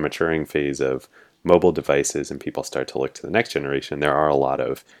maturing phase of mobile devices, and people start to look to the next generation, there are a lot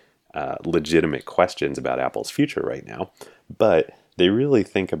of legitimate questions about Apple's future right now, but they really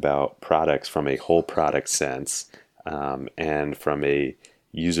think about products from a whole product sense, and from a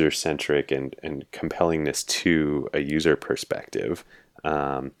user-centric and compellingness to a user perspective.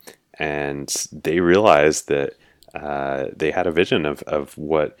 And they realized that they had a vision of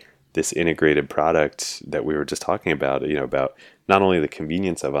what this integrated product that we were just talking about, about not only the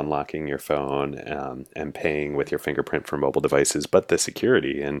convenience of unlocking your phone and paying with your fingerprint for mobile devices, but the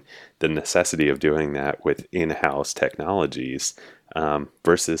security and the necessity of doing that with in-house technologies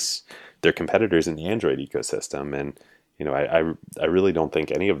versus their competitors in the Android ecosystem. And I really don't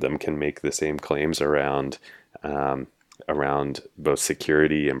think any of them can make the same claims around both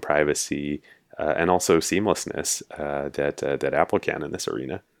security and privacy and also seamlessness that Apple can in this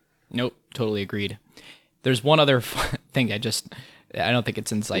arena. Nope, totally agreed. There's one other thing I don't think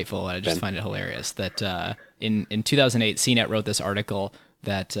it's insightful. I just find it hilarious that in 2008, CNET wrote this article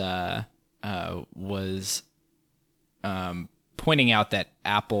that was pointing out that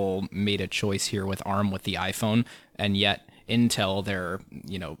Apple made a choice here with ARM with the iPhone, and yet Intel,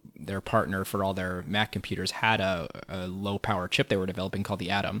 their partner for all their Mac computers, had a low power chip they were developing called the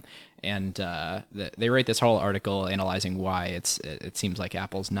Atom, and they write this whole article analyzing why it seems like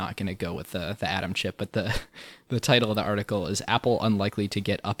Apple's not going to go with the Atom chip. But the title of the article is "Apple Unlikely to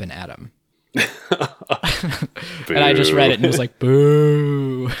Get Up an Atom." And I just read it and it was like,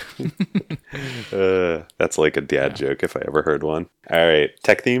 boo. That's like a dad joke if I ever heard one. All right,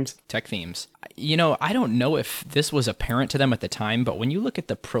 tech themes? Tech themes. I don't know if this was apparent to them at the time, but when you look at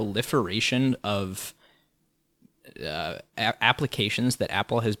the proliferation of applications that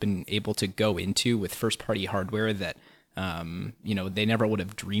Apple has been able to go into with first-party hardware that they never would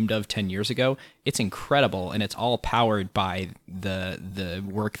have dreamed of 10 years ago, it's incredible, and it's all powered by the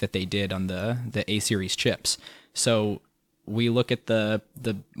work that they did on the A-series chips. So we look at the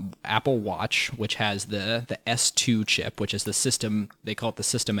Apple Watch, which has the S2 chip, which is the system. They call it the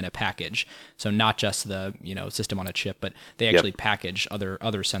system in a package. So not just the system on a chip, but they actually package other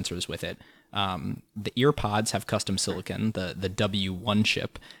sensors with it. The ear pods have custom silicon, the W1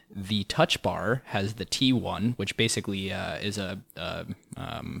 chip. The touch bar has the T1, which basically is a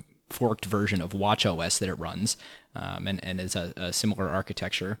forked version of watchOS that it runs, and is a similar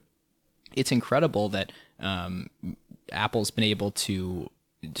architecture. It's incredible that Apple's been able to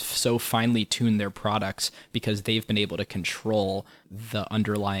so finely tune their products because they've been able to control the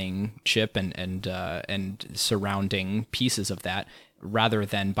underlying chip and surrounding pieces of that rather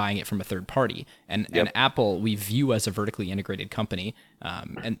than buying it from a third party. And Apple we view as a vertically integrated company,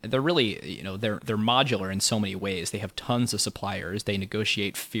 and they're really they're modular in so many ways. They have tons of suppliers. They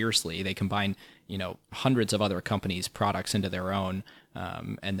negotiate fiercely. They combine hundreds of other companies' products into their own,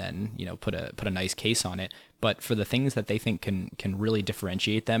 and then put a nice case on it. But for the things that they think can really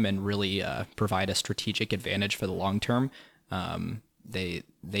differentiate them and really provide a strategic advantage for the long term,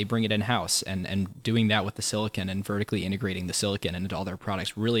 they bring it in house, and doing that with the silicon and vertically integrating the silicon into all their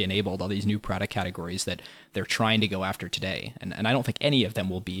products really enabled all these new product categories that they're trying to go after today. And I don't think any of them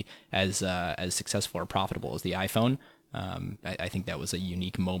will be as successful or profitable as the iPhone. I think that was a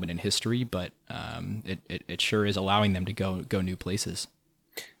unique moment in history, but it sure is allowing them to go new places.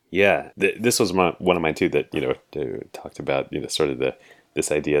 Yeah, this was one of mine too. That talked about sort of this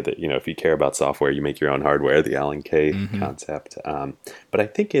idea that if you care about software, you make your own hardware. The Alan Kay concept. But I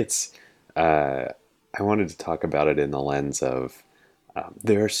think it's I wanted to talk about it in the lens of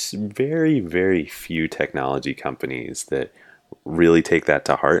there's very, very few technology companies that really take that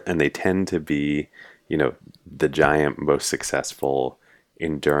to heart, and they tend to be the giant, most successful,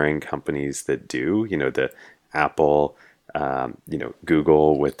 enduring companies that do. The Apple.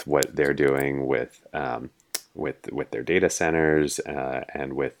 Google with what they're doing with their data centers,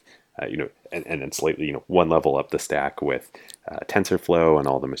 and with and then slightly one level up the stack with TensorFlow and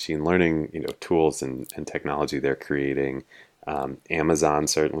all the machine learning tools and technology they're creating. Amazon,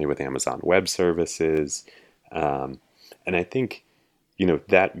 certainly with Amazon Web Services, and I think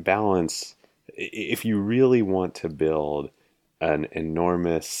that balance. If you really want to build an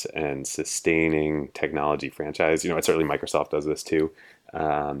enormous and sustaining technology franchise. And certainly Microsoft does this too,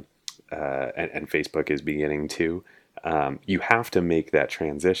 and Facebook is beginning to. You have to make that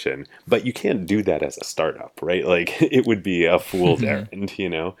transition, but you can't do that as a startup, right? Like it would be a fool's errand,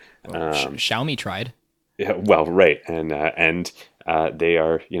 Well, Xiaomi tried. Yeah, well, right, and they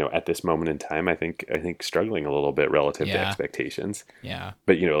are, at this moment in time, I think struggling a little bit relative to expectations. Yeah.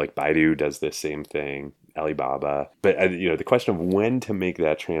 But like Baidu does this same thing, Alibaba. But the question of when to make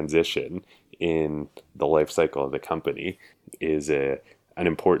that transition in the life cycle of the company is an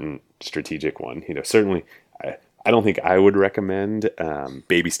important strategic one. Certainly. I don't think I would recommend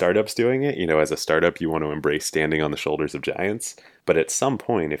baby startups doing it. As a startup, you want to embrace standing on the shoulders of giants. But at some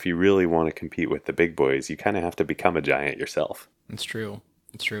point, if you really want to compete with the big boys, you kind of have to become a giant yourself. It's true.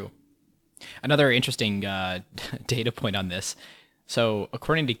 It's true. Another interesting data point on this. So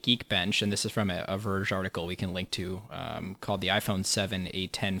according to Geekbench, and this is from a Verge article we can link to, called the iPhone 7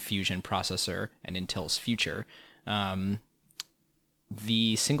 A10 Fusion Processor and Intel's Future,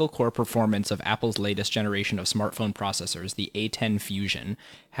 the single-core performance of Apple's latest generation of smartphone processors, the A10 Fusion,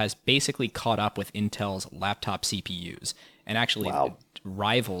 has basically caught up with Intel's laptop CPUs, and actually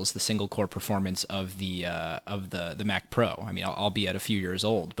rivals the single-core performance of the Mac Pro. I mean, albeit a few years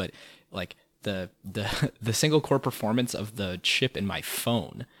old, but like the single-core performance of the chip in my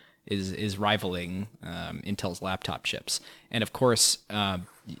phone is rivaling Intel's laptop chips, and of course,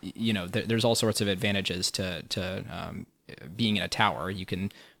 there's all sorts of advantages to being in a tower. You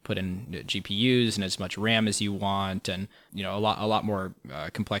can put in GPUs and as much RAM as you want, and a lot more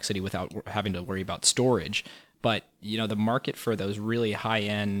complexity without having to worry about storage. But the market for those really high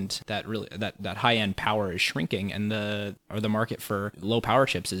end that high end power is shrinking, and the market for low power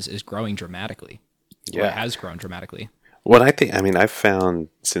chips is growing dramatically. Yeah, it has grown dramatically. What I've found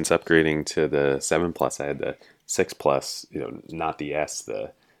since upgrading to the 7 Plus, I had the 6 Plus, not the S,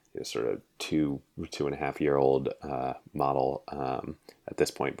 the sort of 2.5-year-old model at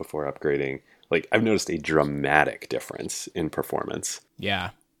this point before upgrading. Like I've noticed a dramatic difference in performance. Yeah.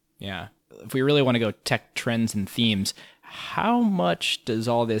 If we really want to go tech trends and themes, how much does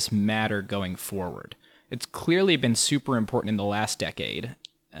all this matter going forward? It's clearly been super important in the last decade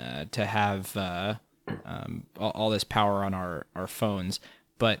to have all this power on our phones,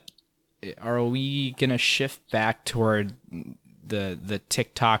 but are we going to shift back toward the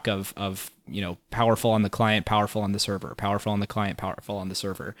TikTok of powerful on the client, powerful on the server, powerful on the client, powerful on the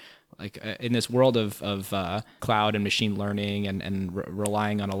server? Like in this world of cloud and machine learning and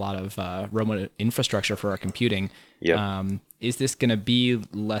relying on a lot of remote infrastructure for our computing, is this going to be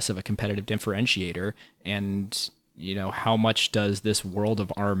less of a competitive differentiator? And how much does this world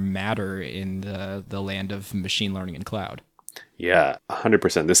of ARM matter in the land of machine learning and cloud? Yeah,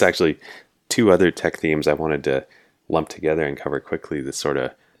 100%. This actually, two other tech themes I wanted to lump together and cover quickly. This sort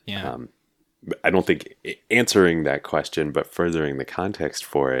of, Yeah. um, I don't think answering that question, but furthering the context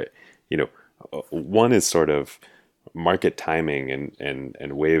for it. You know, one is sort of market timing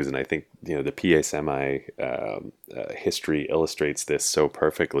and waves, and I think the PA semi history illustrates this so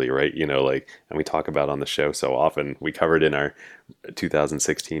perfectly, right? Like, and we talk about on the show so often. We covered in our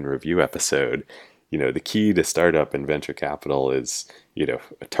 2016 review episode. The key to startup and venture capital is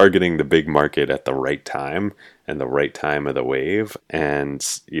targeting the big market at the right time and the right time of the wave. And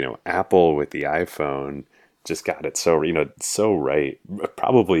Apple with the iPhone just got it so right,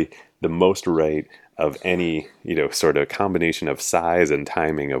 probably the most right of any sort of combination of size and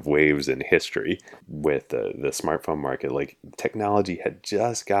timing of waves in history with the smartphone market. Like, technology had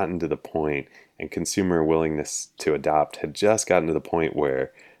just gotten to the point, and consumer willingness to adopt had just gotten to the point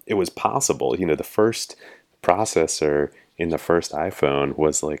where it was possible. The first processor in the first iPhone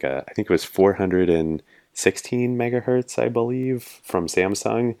was like I think it was 416 megahertz, I believe, from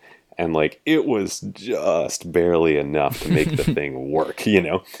Samsung. And like, it was just barely enough to make the thing work.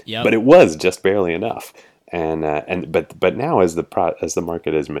 Yep. But it was just barely enough. But now, as the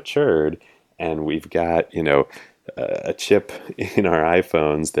market has matured, and we've got a chip in our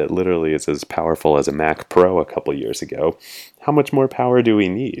iPhones that literally is as powerful as a Mac Pro a couple years ago, how much more power do we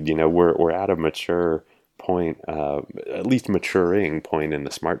need? We're at a mature point, at least maturing point in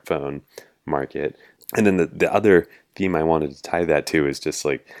the smartphone market. And then the other theme I wanted to tie that to is just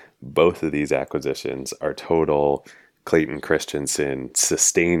like, both of these acquisitions are total Clayton Christensen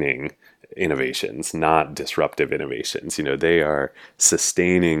sustaining innovations, not disruptive innovations. They are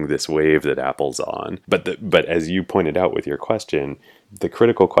sustaining this wave that Apple's on. But as you pointed out with your question, the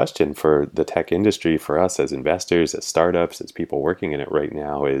critical question for the tech industry, for us as investors, as startups, as people working in it right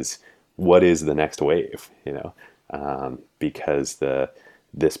now, is what is the next wave? Because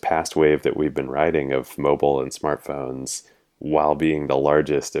this past wave that we've been riding of mobile and smartphones, while being the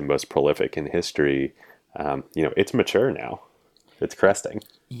largest and most prolific in history, it's mature now. It's cresting.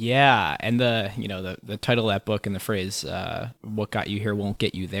 Yeah, and the title of that book and the phrase "what got you here won't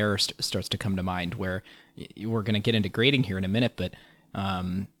get you there" starts to come to mind. Where we're going to get into grading here in a minute, but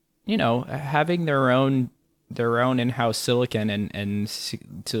having their own in-house silicon and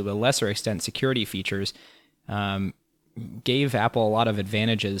to a lesser extent security features gave Apple a lot of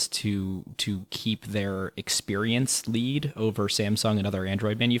advantages to keep their experience lead over Samsung and other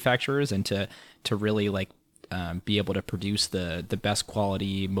Android manufacturers, and to really like be able to produce the best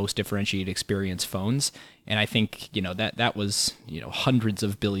quality, most differentiated experience phones. And I think that was hundreds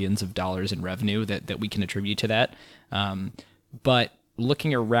of billions of dollars in revenue that we can attribute to that. But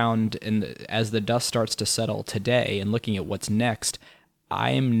looking around and as the dust starts to settle today, and looking at what's next,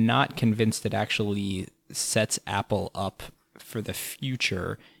 I am not convinced it actually sets Apple up for the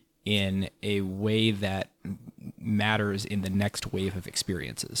future in a way that matters in the next wave of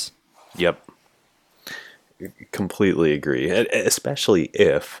experiences. Yep. Completely agree. Especially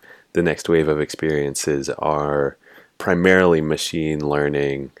if the next wave of experiences are primarily machine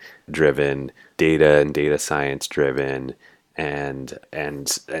learning driven, data and data science driven, and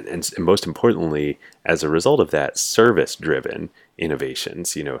most importantly, as a result of that, service driven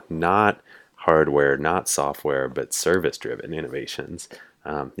innovations. Not hardware, not software, but service driven innovations.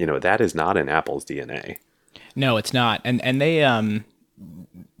 That is not in Apple's DNA. No, it's not. And they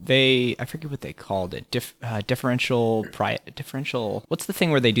I forget what they called it. Differential. What's the thing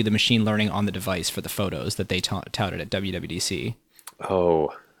where they do the machine learning on the device for the photos that they touted at WWDC?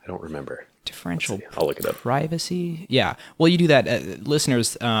 Oh, I don't remember. Differential I'll look it up. privacy. Yeah. Well, you do that,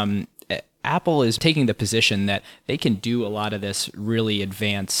 listeners. Apple is taking the position that they can do a lot of this really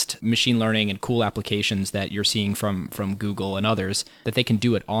advanced machine learning and cool applications that you're seeing from Google and others, that they can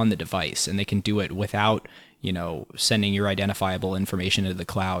do it on the device, and they can do it without sending your identifiable information into the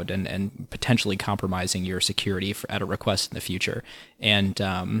cloud and potentially compromising your security at a request in the future. And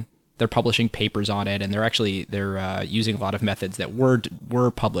they're publishing papers on it, and they're using a lot of methods that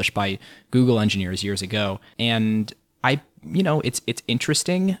were published by Google engineers years ago. And it's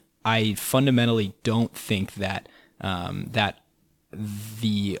interesting. I fundamentally don't think that that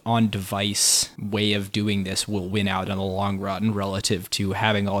the on-device way of doing this will win out in the long run relative to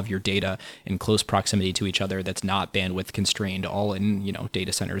having all of your data in close proximity to each other that's not bandwidth constrained, all in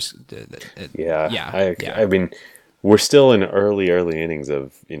data centers. Yeah. Yeah. I mean, we're still in early innings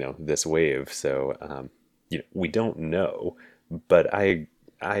of this wave, so we don't know. But I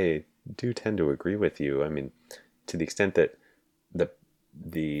do tend to agree with you. I mean, to the extent that the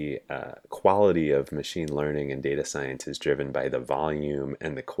quality of machine learning and data science is driven by the volume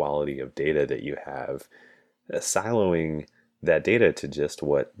and the quality of data that you have. Siloing that data to just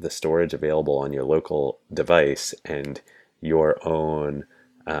what the storage available on your local device and your own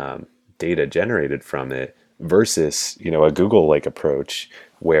data generated from it versus a Google like approach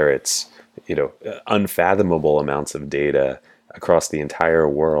where it's unfathomable amounts of data across the entire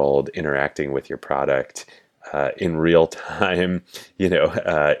world interacting with your product in real time,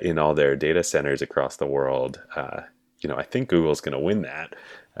 in all their data centers across the world. I think Google's going to win that.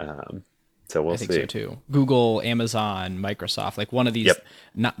 So we'll I think so see. too. Google, Amazon, Microsoft, like one of these, Yep.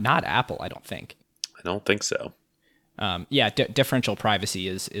 not Apple, I don't think. I don't think so. Yeah, differential privacy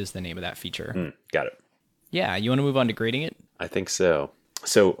is the name of that feature. Got it. Yeah, you want to move on to grading it? I think so.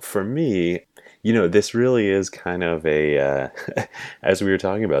 So for me, this really is kind of as we were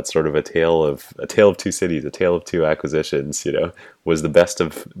talking about, sort of a tale of two cities, a tale of two acquisitions. Was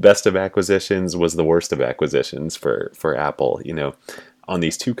the best of acquisitions, was the worst of acquisitions for Apple. On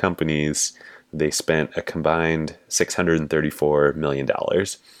these two companies, they spent a combined $634 million,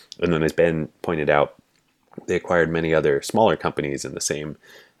 and then as Ben pointed out, they acquired many other smaller companies in the same,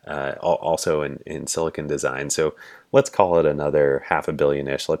 also in silicon design. So let's call it another $500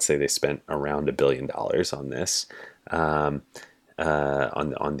 million-ish. Let's say they spent around $1 billion on this, on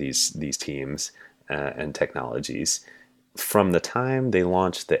these teams and technologies. From the time they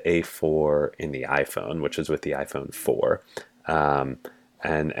launched the A4 in the iPhone, which was with the iPhone 4,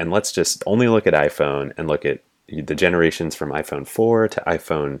 and let's just only look at iPhone and look at the generations from iPhone 4 to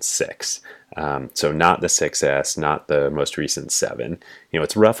iPhone 6. So not the 6S, not the most recent 7.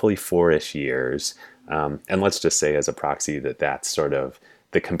 It's roughly 4-ish years. And let's just say as a proxy that that's sort of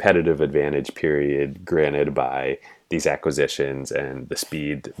the competitive advantage period granted by these acquisitions and the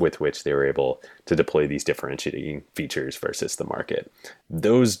speed with which they were able to deploy these differentiating features versus the market.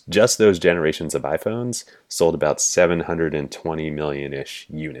 Those generations of iPhones sold about 720 million-ish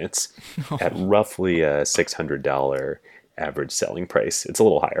units at roughly a $600 average selling price. It's a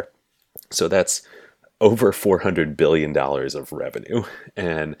little higher. So that's over $400 billion of revenue.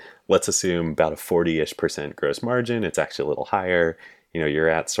 And let's assume about a 40-ish% gross margin. It's actually a little higher. You're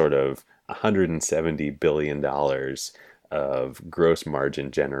at sort of $170 billion of gross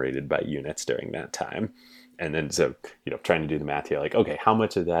margin generated by units during that time. And then, so, trying to do the math here, like, okay, how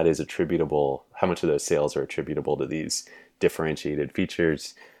much of that is attributable? How much of those sales are attributable to these differentiated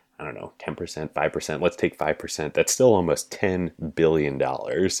features? I don't know, 10%, 5%. Let's take 5%. That's still almost $10 billion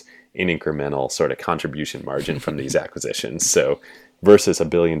in incremental sort of contribution margin from these acquisitions. So versus $1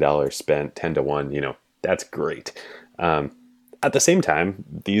 billion spent 10 to 1, that's great. At the same time,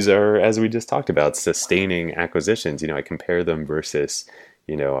 these are, as we just talked about, sustaining acquisitions. I compare them versus,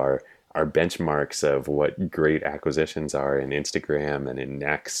 our benchmarks of what great acquisitions are in Instagram and in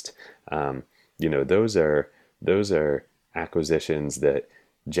Next. Those are acquisitions that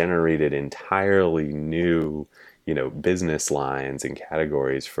generated entirely new, business lines and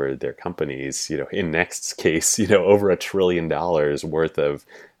categories for their companies. In Next's case, over $1 trillion worth of,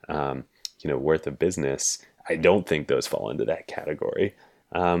 worth of business. I don't think those fall into that category.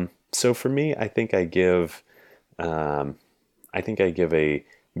 So for me, I think I give a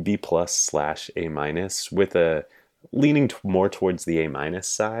B plus / A minus with a leaning more towards the A minus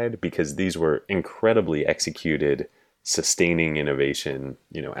side, because these were incredibly executed, sustaining innovation,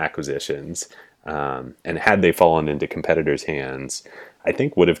 acquisitions. And had they fallen into competitors' hands, I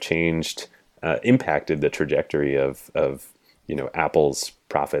think would have impacted the trajectory of Apple's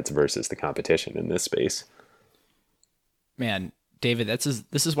profits versus the competition in this space. Man, David,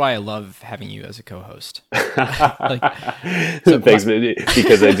 this is why I love having you as a co-host. Thanks,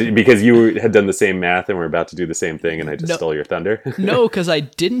 because you had done the same math and we're about to do the same thing, and I just stole your thunder. No, because I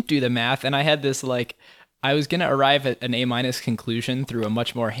didn't do the math, and I had this I was gonna arrive at an A- conclusion through a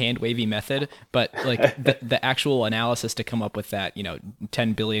much more hand-wavy method, but the actual analysis to come up with that,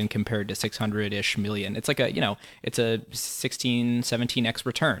 10 billion compared to 600-ish million, it's it's a 16, 17x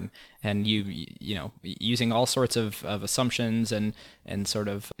return, and using all sorts of assumptions and sort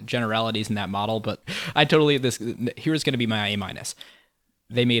of generalities in that model. But here's gonna be my A-.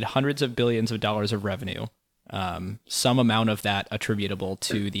 They made hundreds of billions of dollars of revenue, some amount of that attributable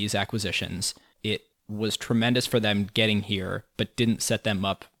to these acquisitions. It was tremendous for them getting here, but didn't set them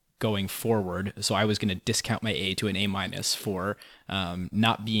up going forward. So I was going to discount my A to an A- for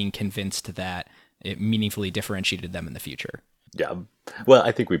not being convinced that it meaningfully differentiated them in the future. Yeah. Well,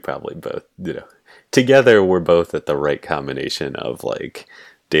 I think we probably both, together we're both at the right combination of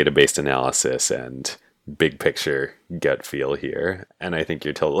database analysis and big picture gut feel here. And I think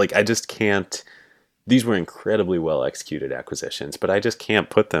you're totally, I just can't these were incredibly well executed acquisitions, but I just can't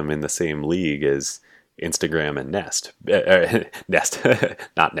put them in the same league as Instagram and Nest. Nest,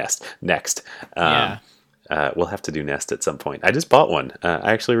 not Nest, Next. Um, Yeah, we'll have to do Nest at some point. I just bought one.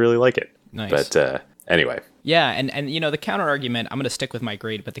 I actually really like it. nice. But anyway, Yeah, and the counter argument, I'm going to stick with my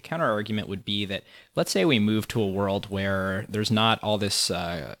grade, but the counter argument would be that let's say we move to a world where there's not all this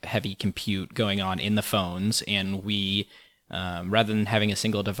heavy compute going on in the phones, and we rather than having a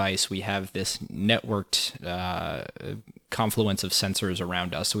single device, we have this networked confluence of sensors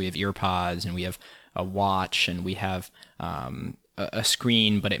around us. So we have ear pods, and we have a watch, and we have a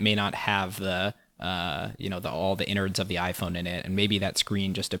screen, but it may not have the all the innards of the iPhone in it, and maybe that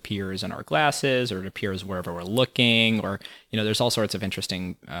screen just appears in our glasses, or it appears wherever we're looking, or there's all sorts of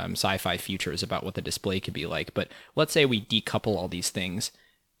interesting sci-fi futures about what the display could be like. But let's say we decouple all these things,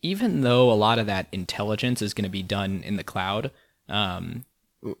 even though a lot of that intelligence is going to be done in the cloud.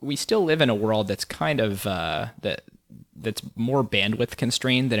 We still live in a world that's kind of that's more bandwidth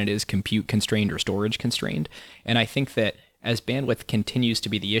constrained than it is compute constrained or storage constrained, and I think that as bandwidth continues to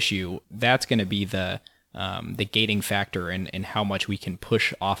be the issue, that's going to be the gating factor in how much we can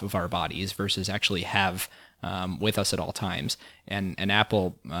push off of our bodies versus actually have with us at all times. And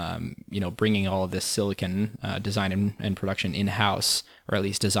Apple, bringing all of this silicon design and production in house, or at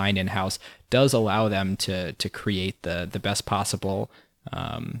least designed in house, does allow them to create the best possible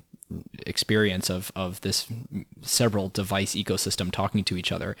experience of this several device ecosystem talking to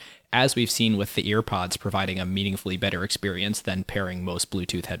each other, as we've seen with the earpods providing a meaningfully better experience than pairing most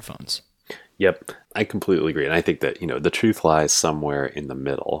Bluetooth headphones. yep, I completely agree. And I think that, the truth lies somewhere in the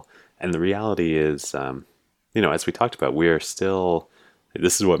middle. And the reality is, as we talked about, we're still,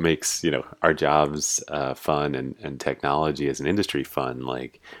 this is what makes, our jobs fun and technology as an industry fun.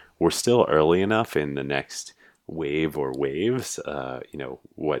 Like, we're still early enough in the next wave or waves,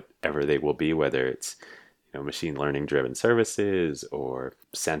 whatever they will be, whether it's machine learning driven services or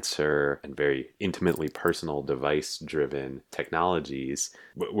sensor and very intimately personal device driven technologies.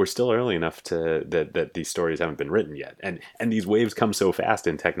 We're still early enough to that these stories haven't been written yet, and these waves come so fast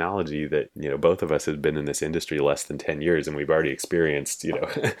in technology that both of us have been in this industry less than 10 years, and we've already experienced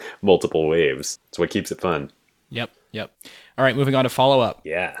multiple waves. It's what keeps it fun. Yep. All right, moving on to follow up.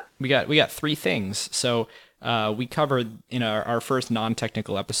 Yeah. We got three things. So we covered in our first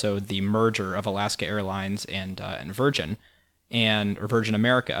non-technical episode the merger of Alaska Airlines and Virgin, or Virgin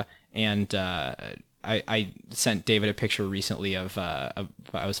America, and I sent David a picture recently of I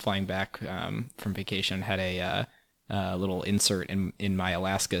was flying back from vacation, had a little insert in my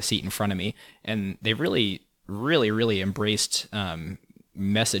Alaska seat in front of me, and they really, really, really embraced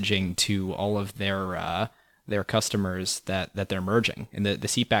messaging to all of their customers that they're merging. In the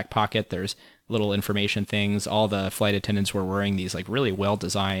seat back pocket, there's little information things. All the flight attendants were wearing these like really well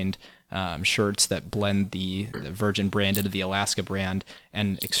designed shirts that blend the Virgin brand into the Alaska brand,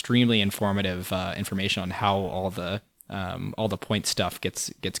 and extremely informative information on how all the point stuff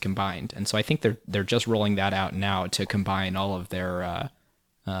gets combined. And so I think they're just rolling that out now to combine all of their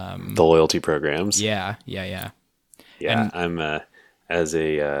The loyalty programs. yeah. Yeah, And I'm as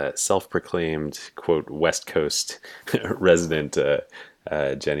a self-proclaimed quote West Coast resident.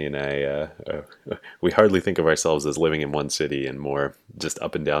 Jenny and I, we hardly think of ourselves as living in one city, and more just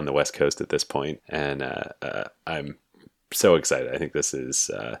up and down the West Coast at this point. And I'm so excited. I think this is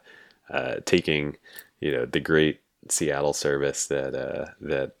taking, the great Seattle service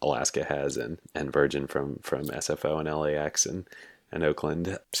that Alaska has, and Virgin from SFO and LAX and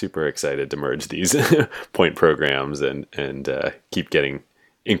Oakland. Super excited to merge these point programs and keep getting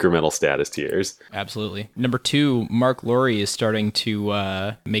incremental status tiers. Absolutely. Number two, Mark Lowry is starting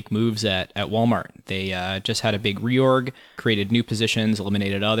to make moves at Walmart. They just had a big reorg, created new positions,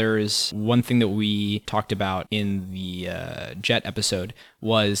 eliminated others. One thing that we talked about in the Jet episode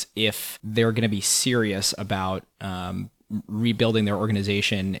was if they're going to be serious about rebuilding their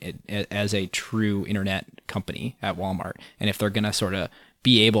organization as a true internet company at Walmart, and if they're going to sort of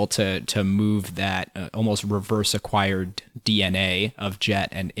be able to move that almost reverse acquired DNA of Jet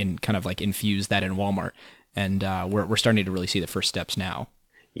and kind of like infuse that in Walmart. And we're starting to really see the first steps now.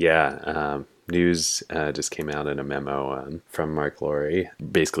 Yeah. News just came out in a memo from Mark Lowry,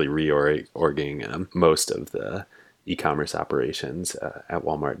 basically reorging most of the e-commerce operations at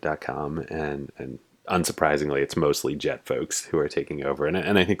Walmart.com, and unsurprisingly, it's mostly Jet folks who are taking over.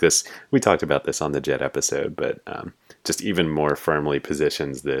 And I think we talked about this on the Jet episode, but just even more firmly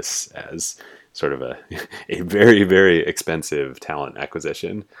positions this as sort of a very, very expensive talent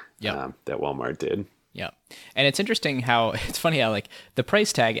acquisition that Walmart did. Yeah. And it's interesting how it's funny how like the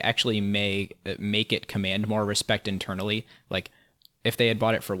price tag actually may make it command more respect internally. Like if they had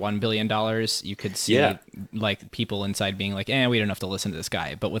bought it for $1 billion, you could Yeah, see like people inside being like, we don't have to listen to this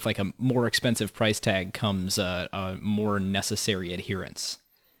guy. But with like a more expensive price tag comes a more necessary adherence.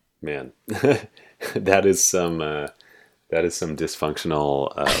 man, that is some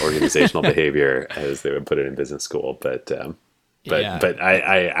dysfunctional organizational behavior, as they would put it in business school. Yeah.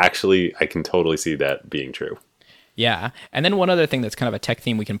 I actually I can totally see that being true. Yeah. And then one other thing that's kind of a tech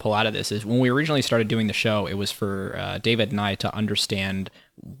theme we can pull out of this is when we originally started doing the show, it was for David and I to understand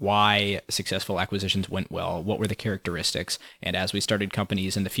why successful acquisitions went well, what were the characteristics, and as we started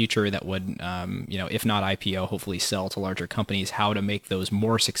companies in the future that would, if not IPO, hopefully sell to larger companies, how to make those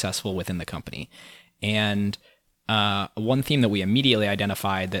more successful within the company. And one theme that we immediately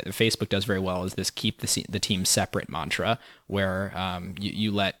identified that Facebook does very well is this keep the team separate mantra, where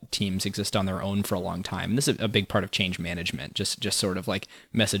you let teams exist on their own for a long time. And this is a big part of change management, just sort of like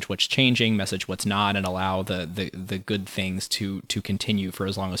message what's changing, message what's not, and allow the good things to continue for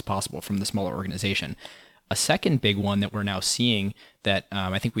as long as possible from the smaller organization. A second big one that we're now seeing that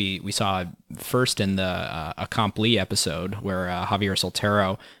I think we saw first in the Accompli episode where Javier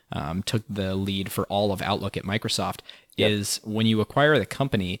Soltero took the lead for all of Outlook at Microsoft Yep. is when you acquire the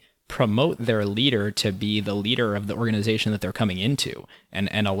company, promote their leader to be the leader of the organization that they're coming into, and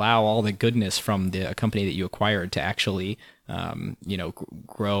allow all the goodness from the company that you acquired to actually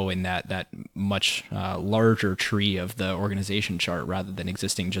grow in that much larger tree of the organization chart rather than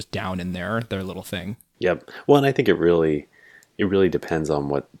existing just down in their little thing. Yep. Well, and I think it really depends on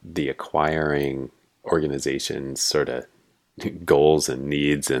what the acquiring organization's sort of goals and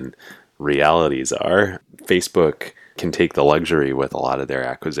needs and realities are. Facebook can take the luxury with a lot of their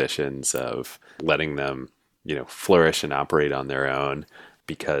acquisitions of letting them, flourish and operate on their own,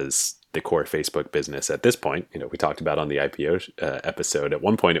 because the core Facebook business at this point, we talked about on the IPO episode, at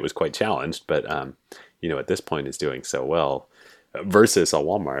one point it was quite challenged, but at this point is doing so well, versus a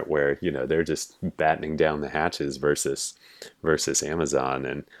Walmart where they're just battening down the hatches versus Amazon.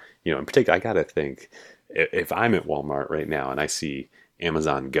 And in particular, I gotta think, if I'm at Walmart right now and I see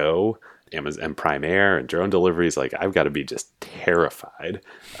Amazon Go, Amazon Prime Air, and drone deliveries, like I've got to be just terrified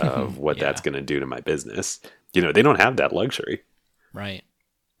of what Yeah. that's going to do to my business. They don't have that luxury. Right.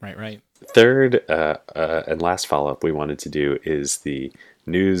 Right. Third and last follow-up we wanted to do is the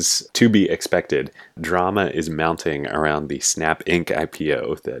news to be expected. Drama is mounting around the Snap Inc.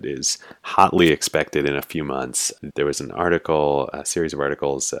 IPO that is hotly expected in a few months. There was an article, a series of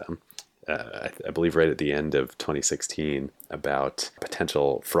articles, I believe right at the end of 2016, about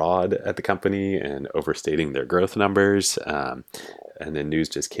potential fraud at the company and overstating their growth numbers. And then news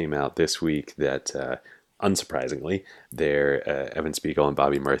just came out this week that unsurprisingly, Evan Spiegel and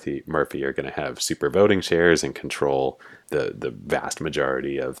Bobby Murphy are going to have super voting shares and control the vast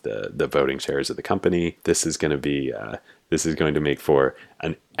majority of the voting shares of the company. This is going to make for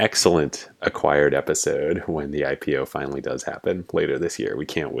an excellent acquired episode when the IPO finally does happen later this year. We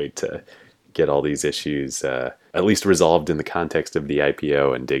can't wait to get all these issues at least resolved in the context of the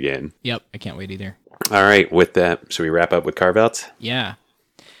IPO and dig in. Yep. I can't wait either. All right, with that, should we wrap up with carve-outs? Yeah.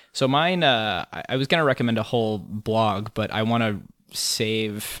 So mine, I was going to recommend a whole blog, but I want to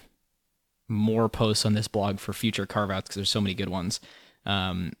save more posts on this blog for future carve-outs because there's so many good ones.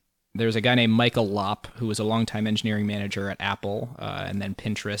 There's a guy named Michael Lopp, who was a longtime engineering manager at Apple and then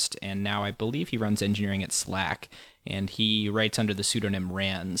Pinterest, and now I believe he runs engineering at Slack, and he writes under the pseudonym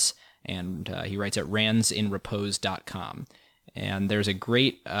Rands, and he writes at randsinrepose.com. And there's a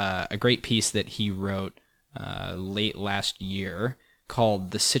great piece that he wrote late last year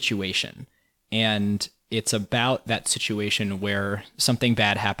called The Situation. And it's about that situation where something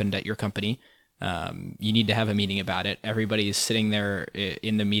bad happened at your company. You need to have a meeting about it. Everybody's sitting there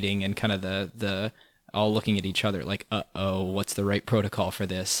in the meeting and kind of the all looking at each other like, uh-oh, what's the right protocol for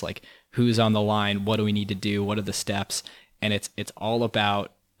this? Like, who's on the line? What do we need to do? What are the steps? And it's all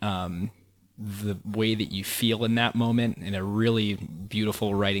about the way that you feel in that moment in a really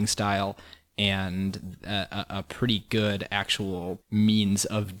beautiful writing style, and a pretty good actual means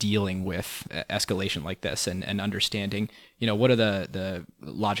of dealing with escalation like this, and understanding, what are the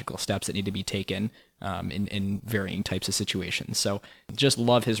logical steps that need to be taken in varying types of situations. So just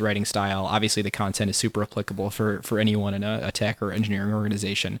love his writing style. Obviously, the content is super applicable for anyone in a tech or engineering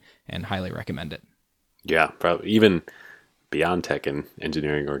organization, and highly recommend it. Yeah, probably even beyond tech and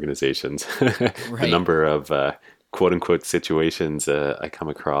engineering organizations. The Right. number of quote unquote situations I come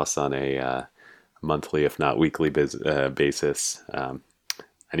across on a monthly, if not weekly basis.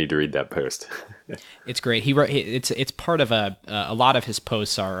 I need to read that post. It's great. He wrote. It's part of a lot of his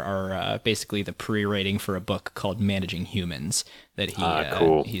posts are basically the pre-writing for a book called Managing Humans that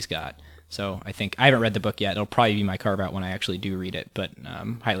Cool. he's got. So I think I haven't read the book yet. It'll probably be my carve out when I actually do read it, but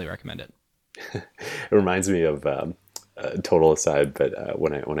highly recommend it. It reminds me of total aside, but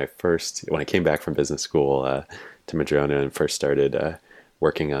when I came back from business school to Madrona and first started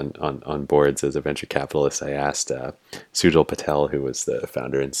working on boards as a venture capitalist, I asked Sujal Patel, who was the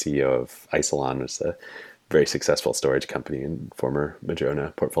founder and CEO of Isilon, was a very successful storage company and former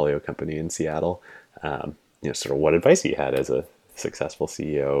Madrona portfolio company in Seattle. Sort of what advice he had as a successful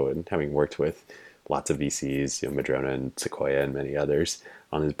CEO, and having worked with lots of VCs, Madrona and Sequoia and many others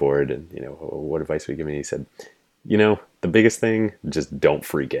on his board, and what advice would he give me? He said, the biggest thing, just don't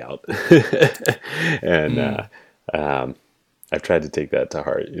freak out. And I've tried to take that to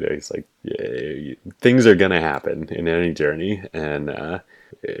heart. He's like, yeah, things are going to happen in any journey. And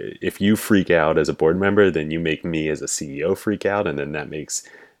if you freak out as a board member, then you make me as a CEO freak out. And then that makes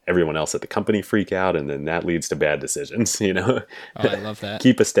everyone else at the company freak out. And then that leads to bad decisions, Oh, I love that.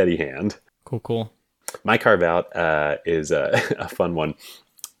 Keep a steady hand. Cool. My carve out is a fun one.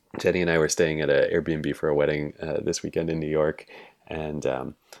 Jenny and I were staying at an Airbnb for a wedding this weekend in New York, and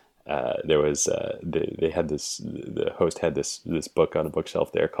there was the host had this book on a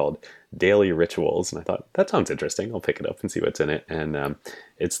bookshelf there called Daily Rituals, and I thought that sounds interesting. I'll pick it up and see what's in it. And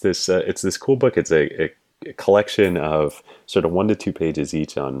it's this cool book. It's a collection of sort of 1 to 2 pages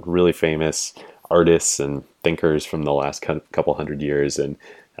each on really famous artists and thinkers from the last couple hundred years, and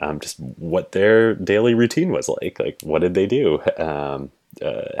just what their daily routine was like. Like, what did they do?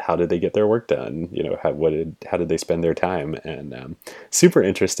 How did they get their work done? How did they spend their time? And super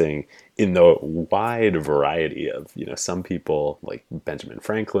interesting in the wide variety of, some people like Benjamin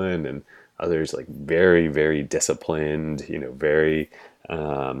Franklin and others like very, very disciplined, very,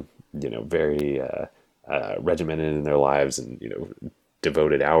 very regimented in their lives, and,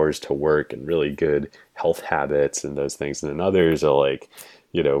 devoted hours to work and really good health habits and those things. And then others are like,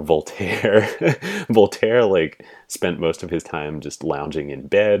 Voltaire. Voltaire like spent most of his time just lounging in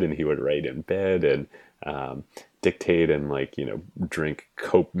bed, and he would write in bed and dictate and drink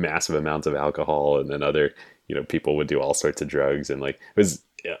massive amounts of alcohol. And then other people would do all sorts of drugs, and it was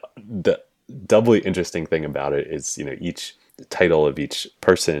the doubly interesting thing about it is each title of each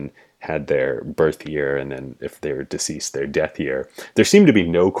person had their birth year, and then if they're deceased, their death year. There seemed to be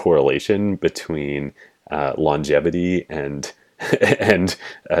no correlation between longevity and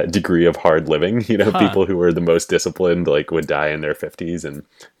degree of hard living. People who were the most disciplined would die in their 50s, and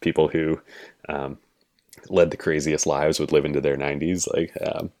people who led the craziest lives would live into their 90s.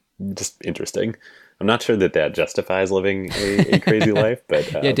 Just interesting. I'm not sure that justifies living a crazy life,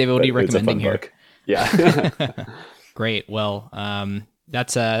 but yeah, David, what are you recommending here? Book. Yeah. Great. Well,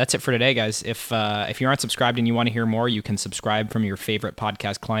 that's it for today, guys. If you aren't subscribed and you want to hear more, you can subscribe from your favorite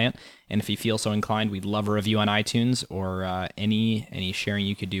podcast client. And if you feel so inclined, we'd love a review on iTunes, or any sharing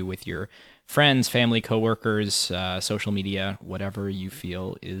you could do with your friends, family, coworkers, social media, whatever you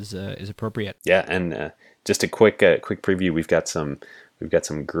feel is appropriate. Yeah, and just a quick preview. We've got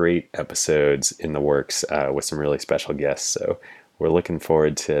some great episodes in the works with some really special guests. So we're looking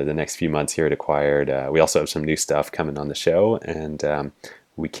forward to the next few months here at Acquired. We also have some new stuff coming on the show, and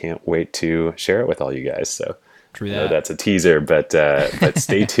we can't wait to share it with all you guys. So True that. I know that's a teaser, but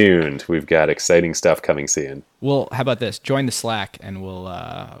stay tuned. We've got exciting stuff coming soon. Well, how about this? Join the Slack, and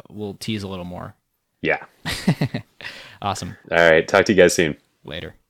we'll tease a little more. Yeah. Awesome. All right. Talk to you guys soon. Later.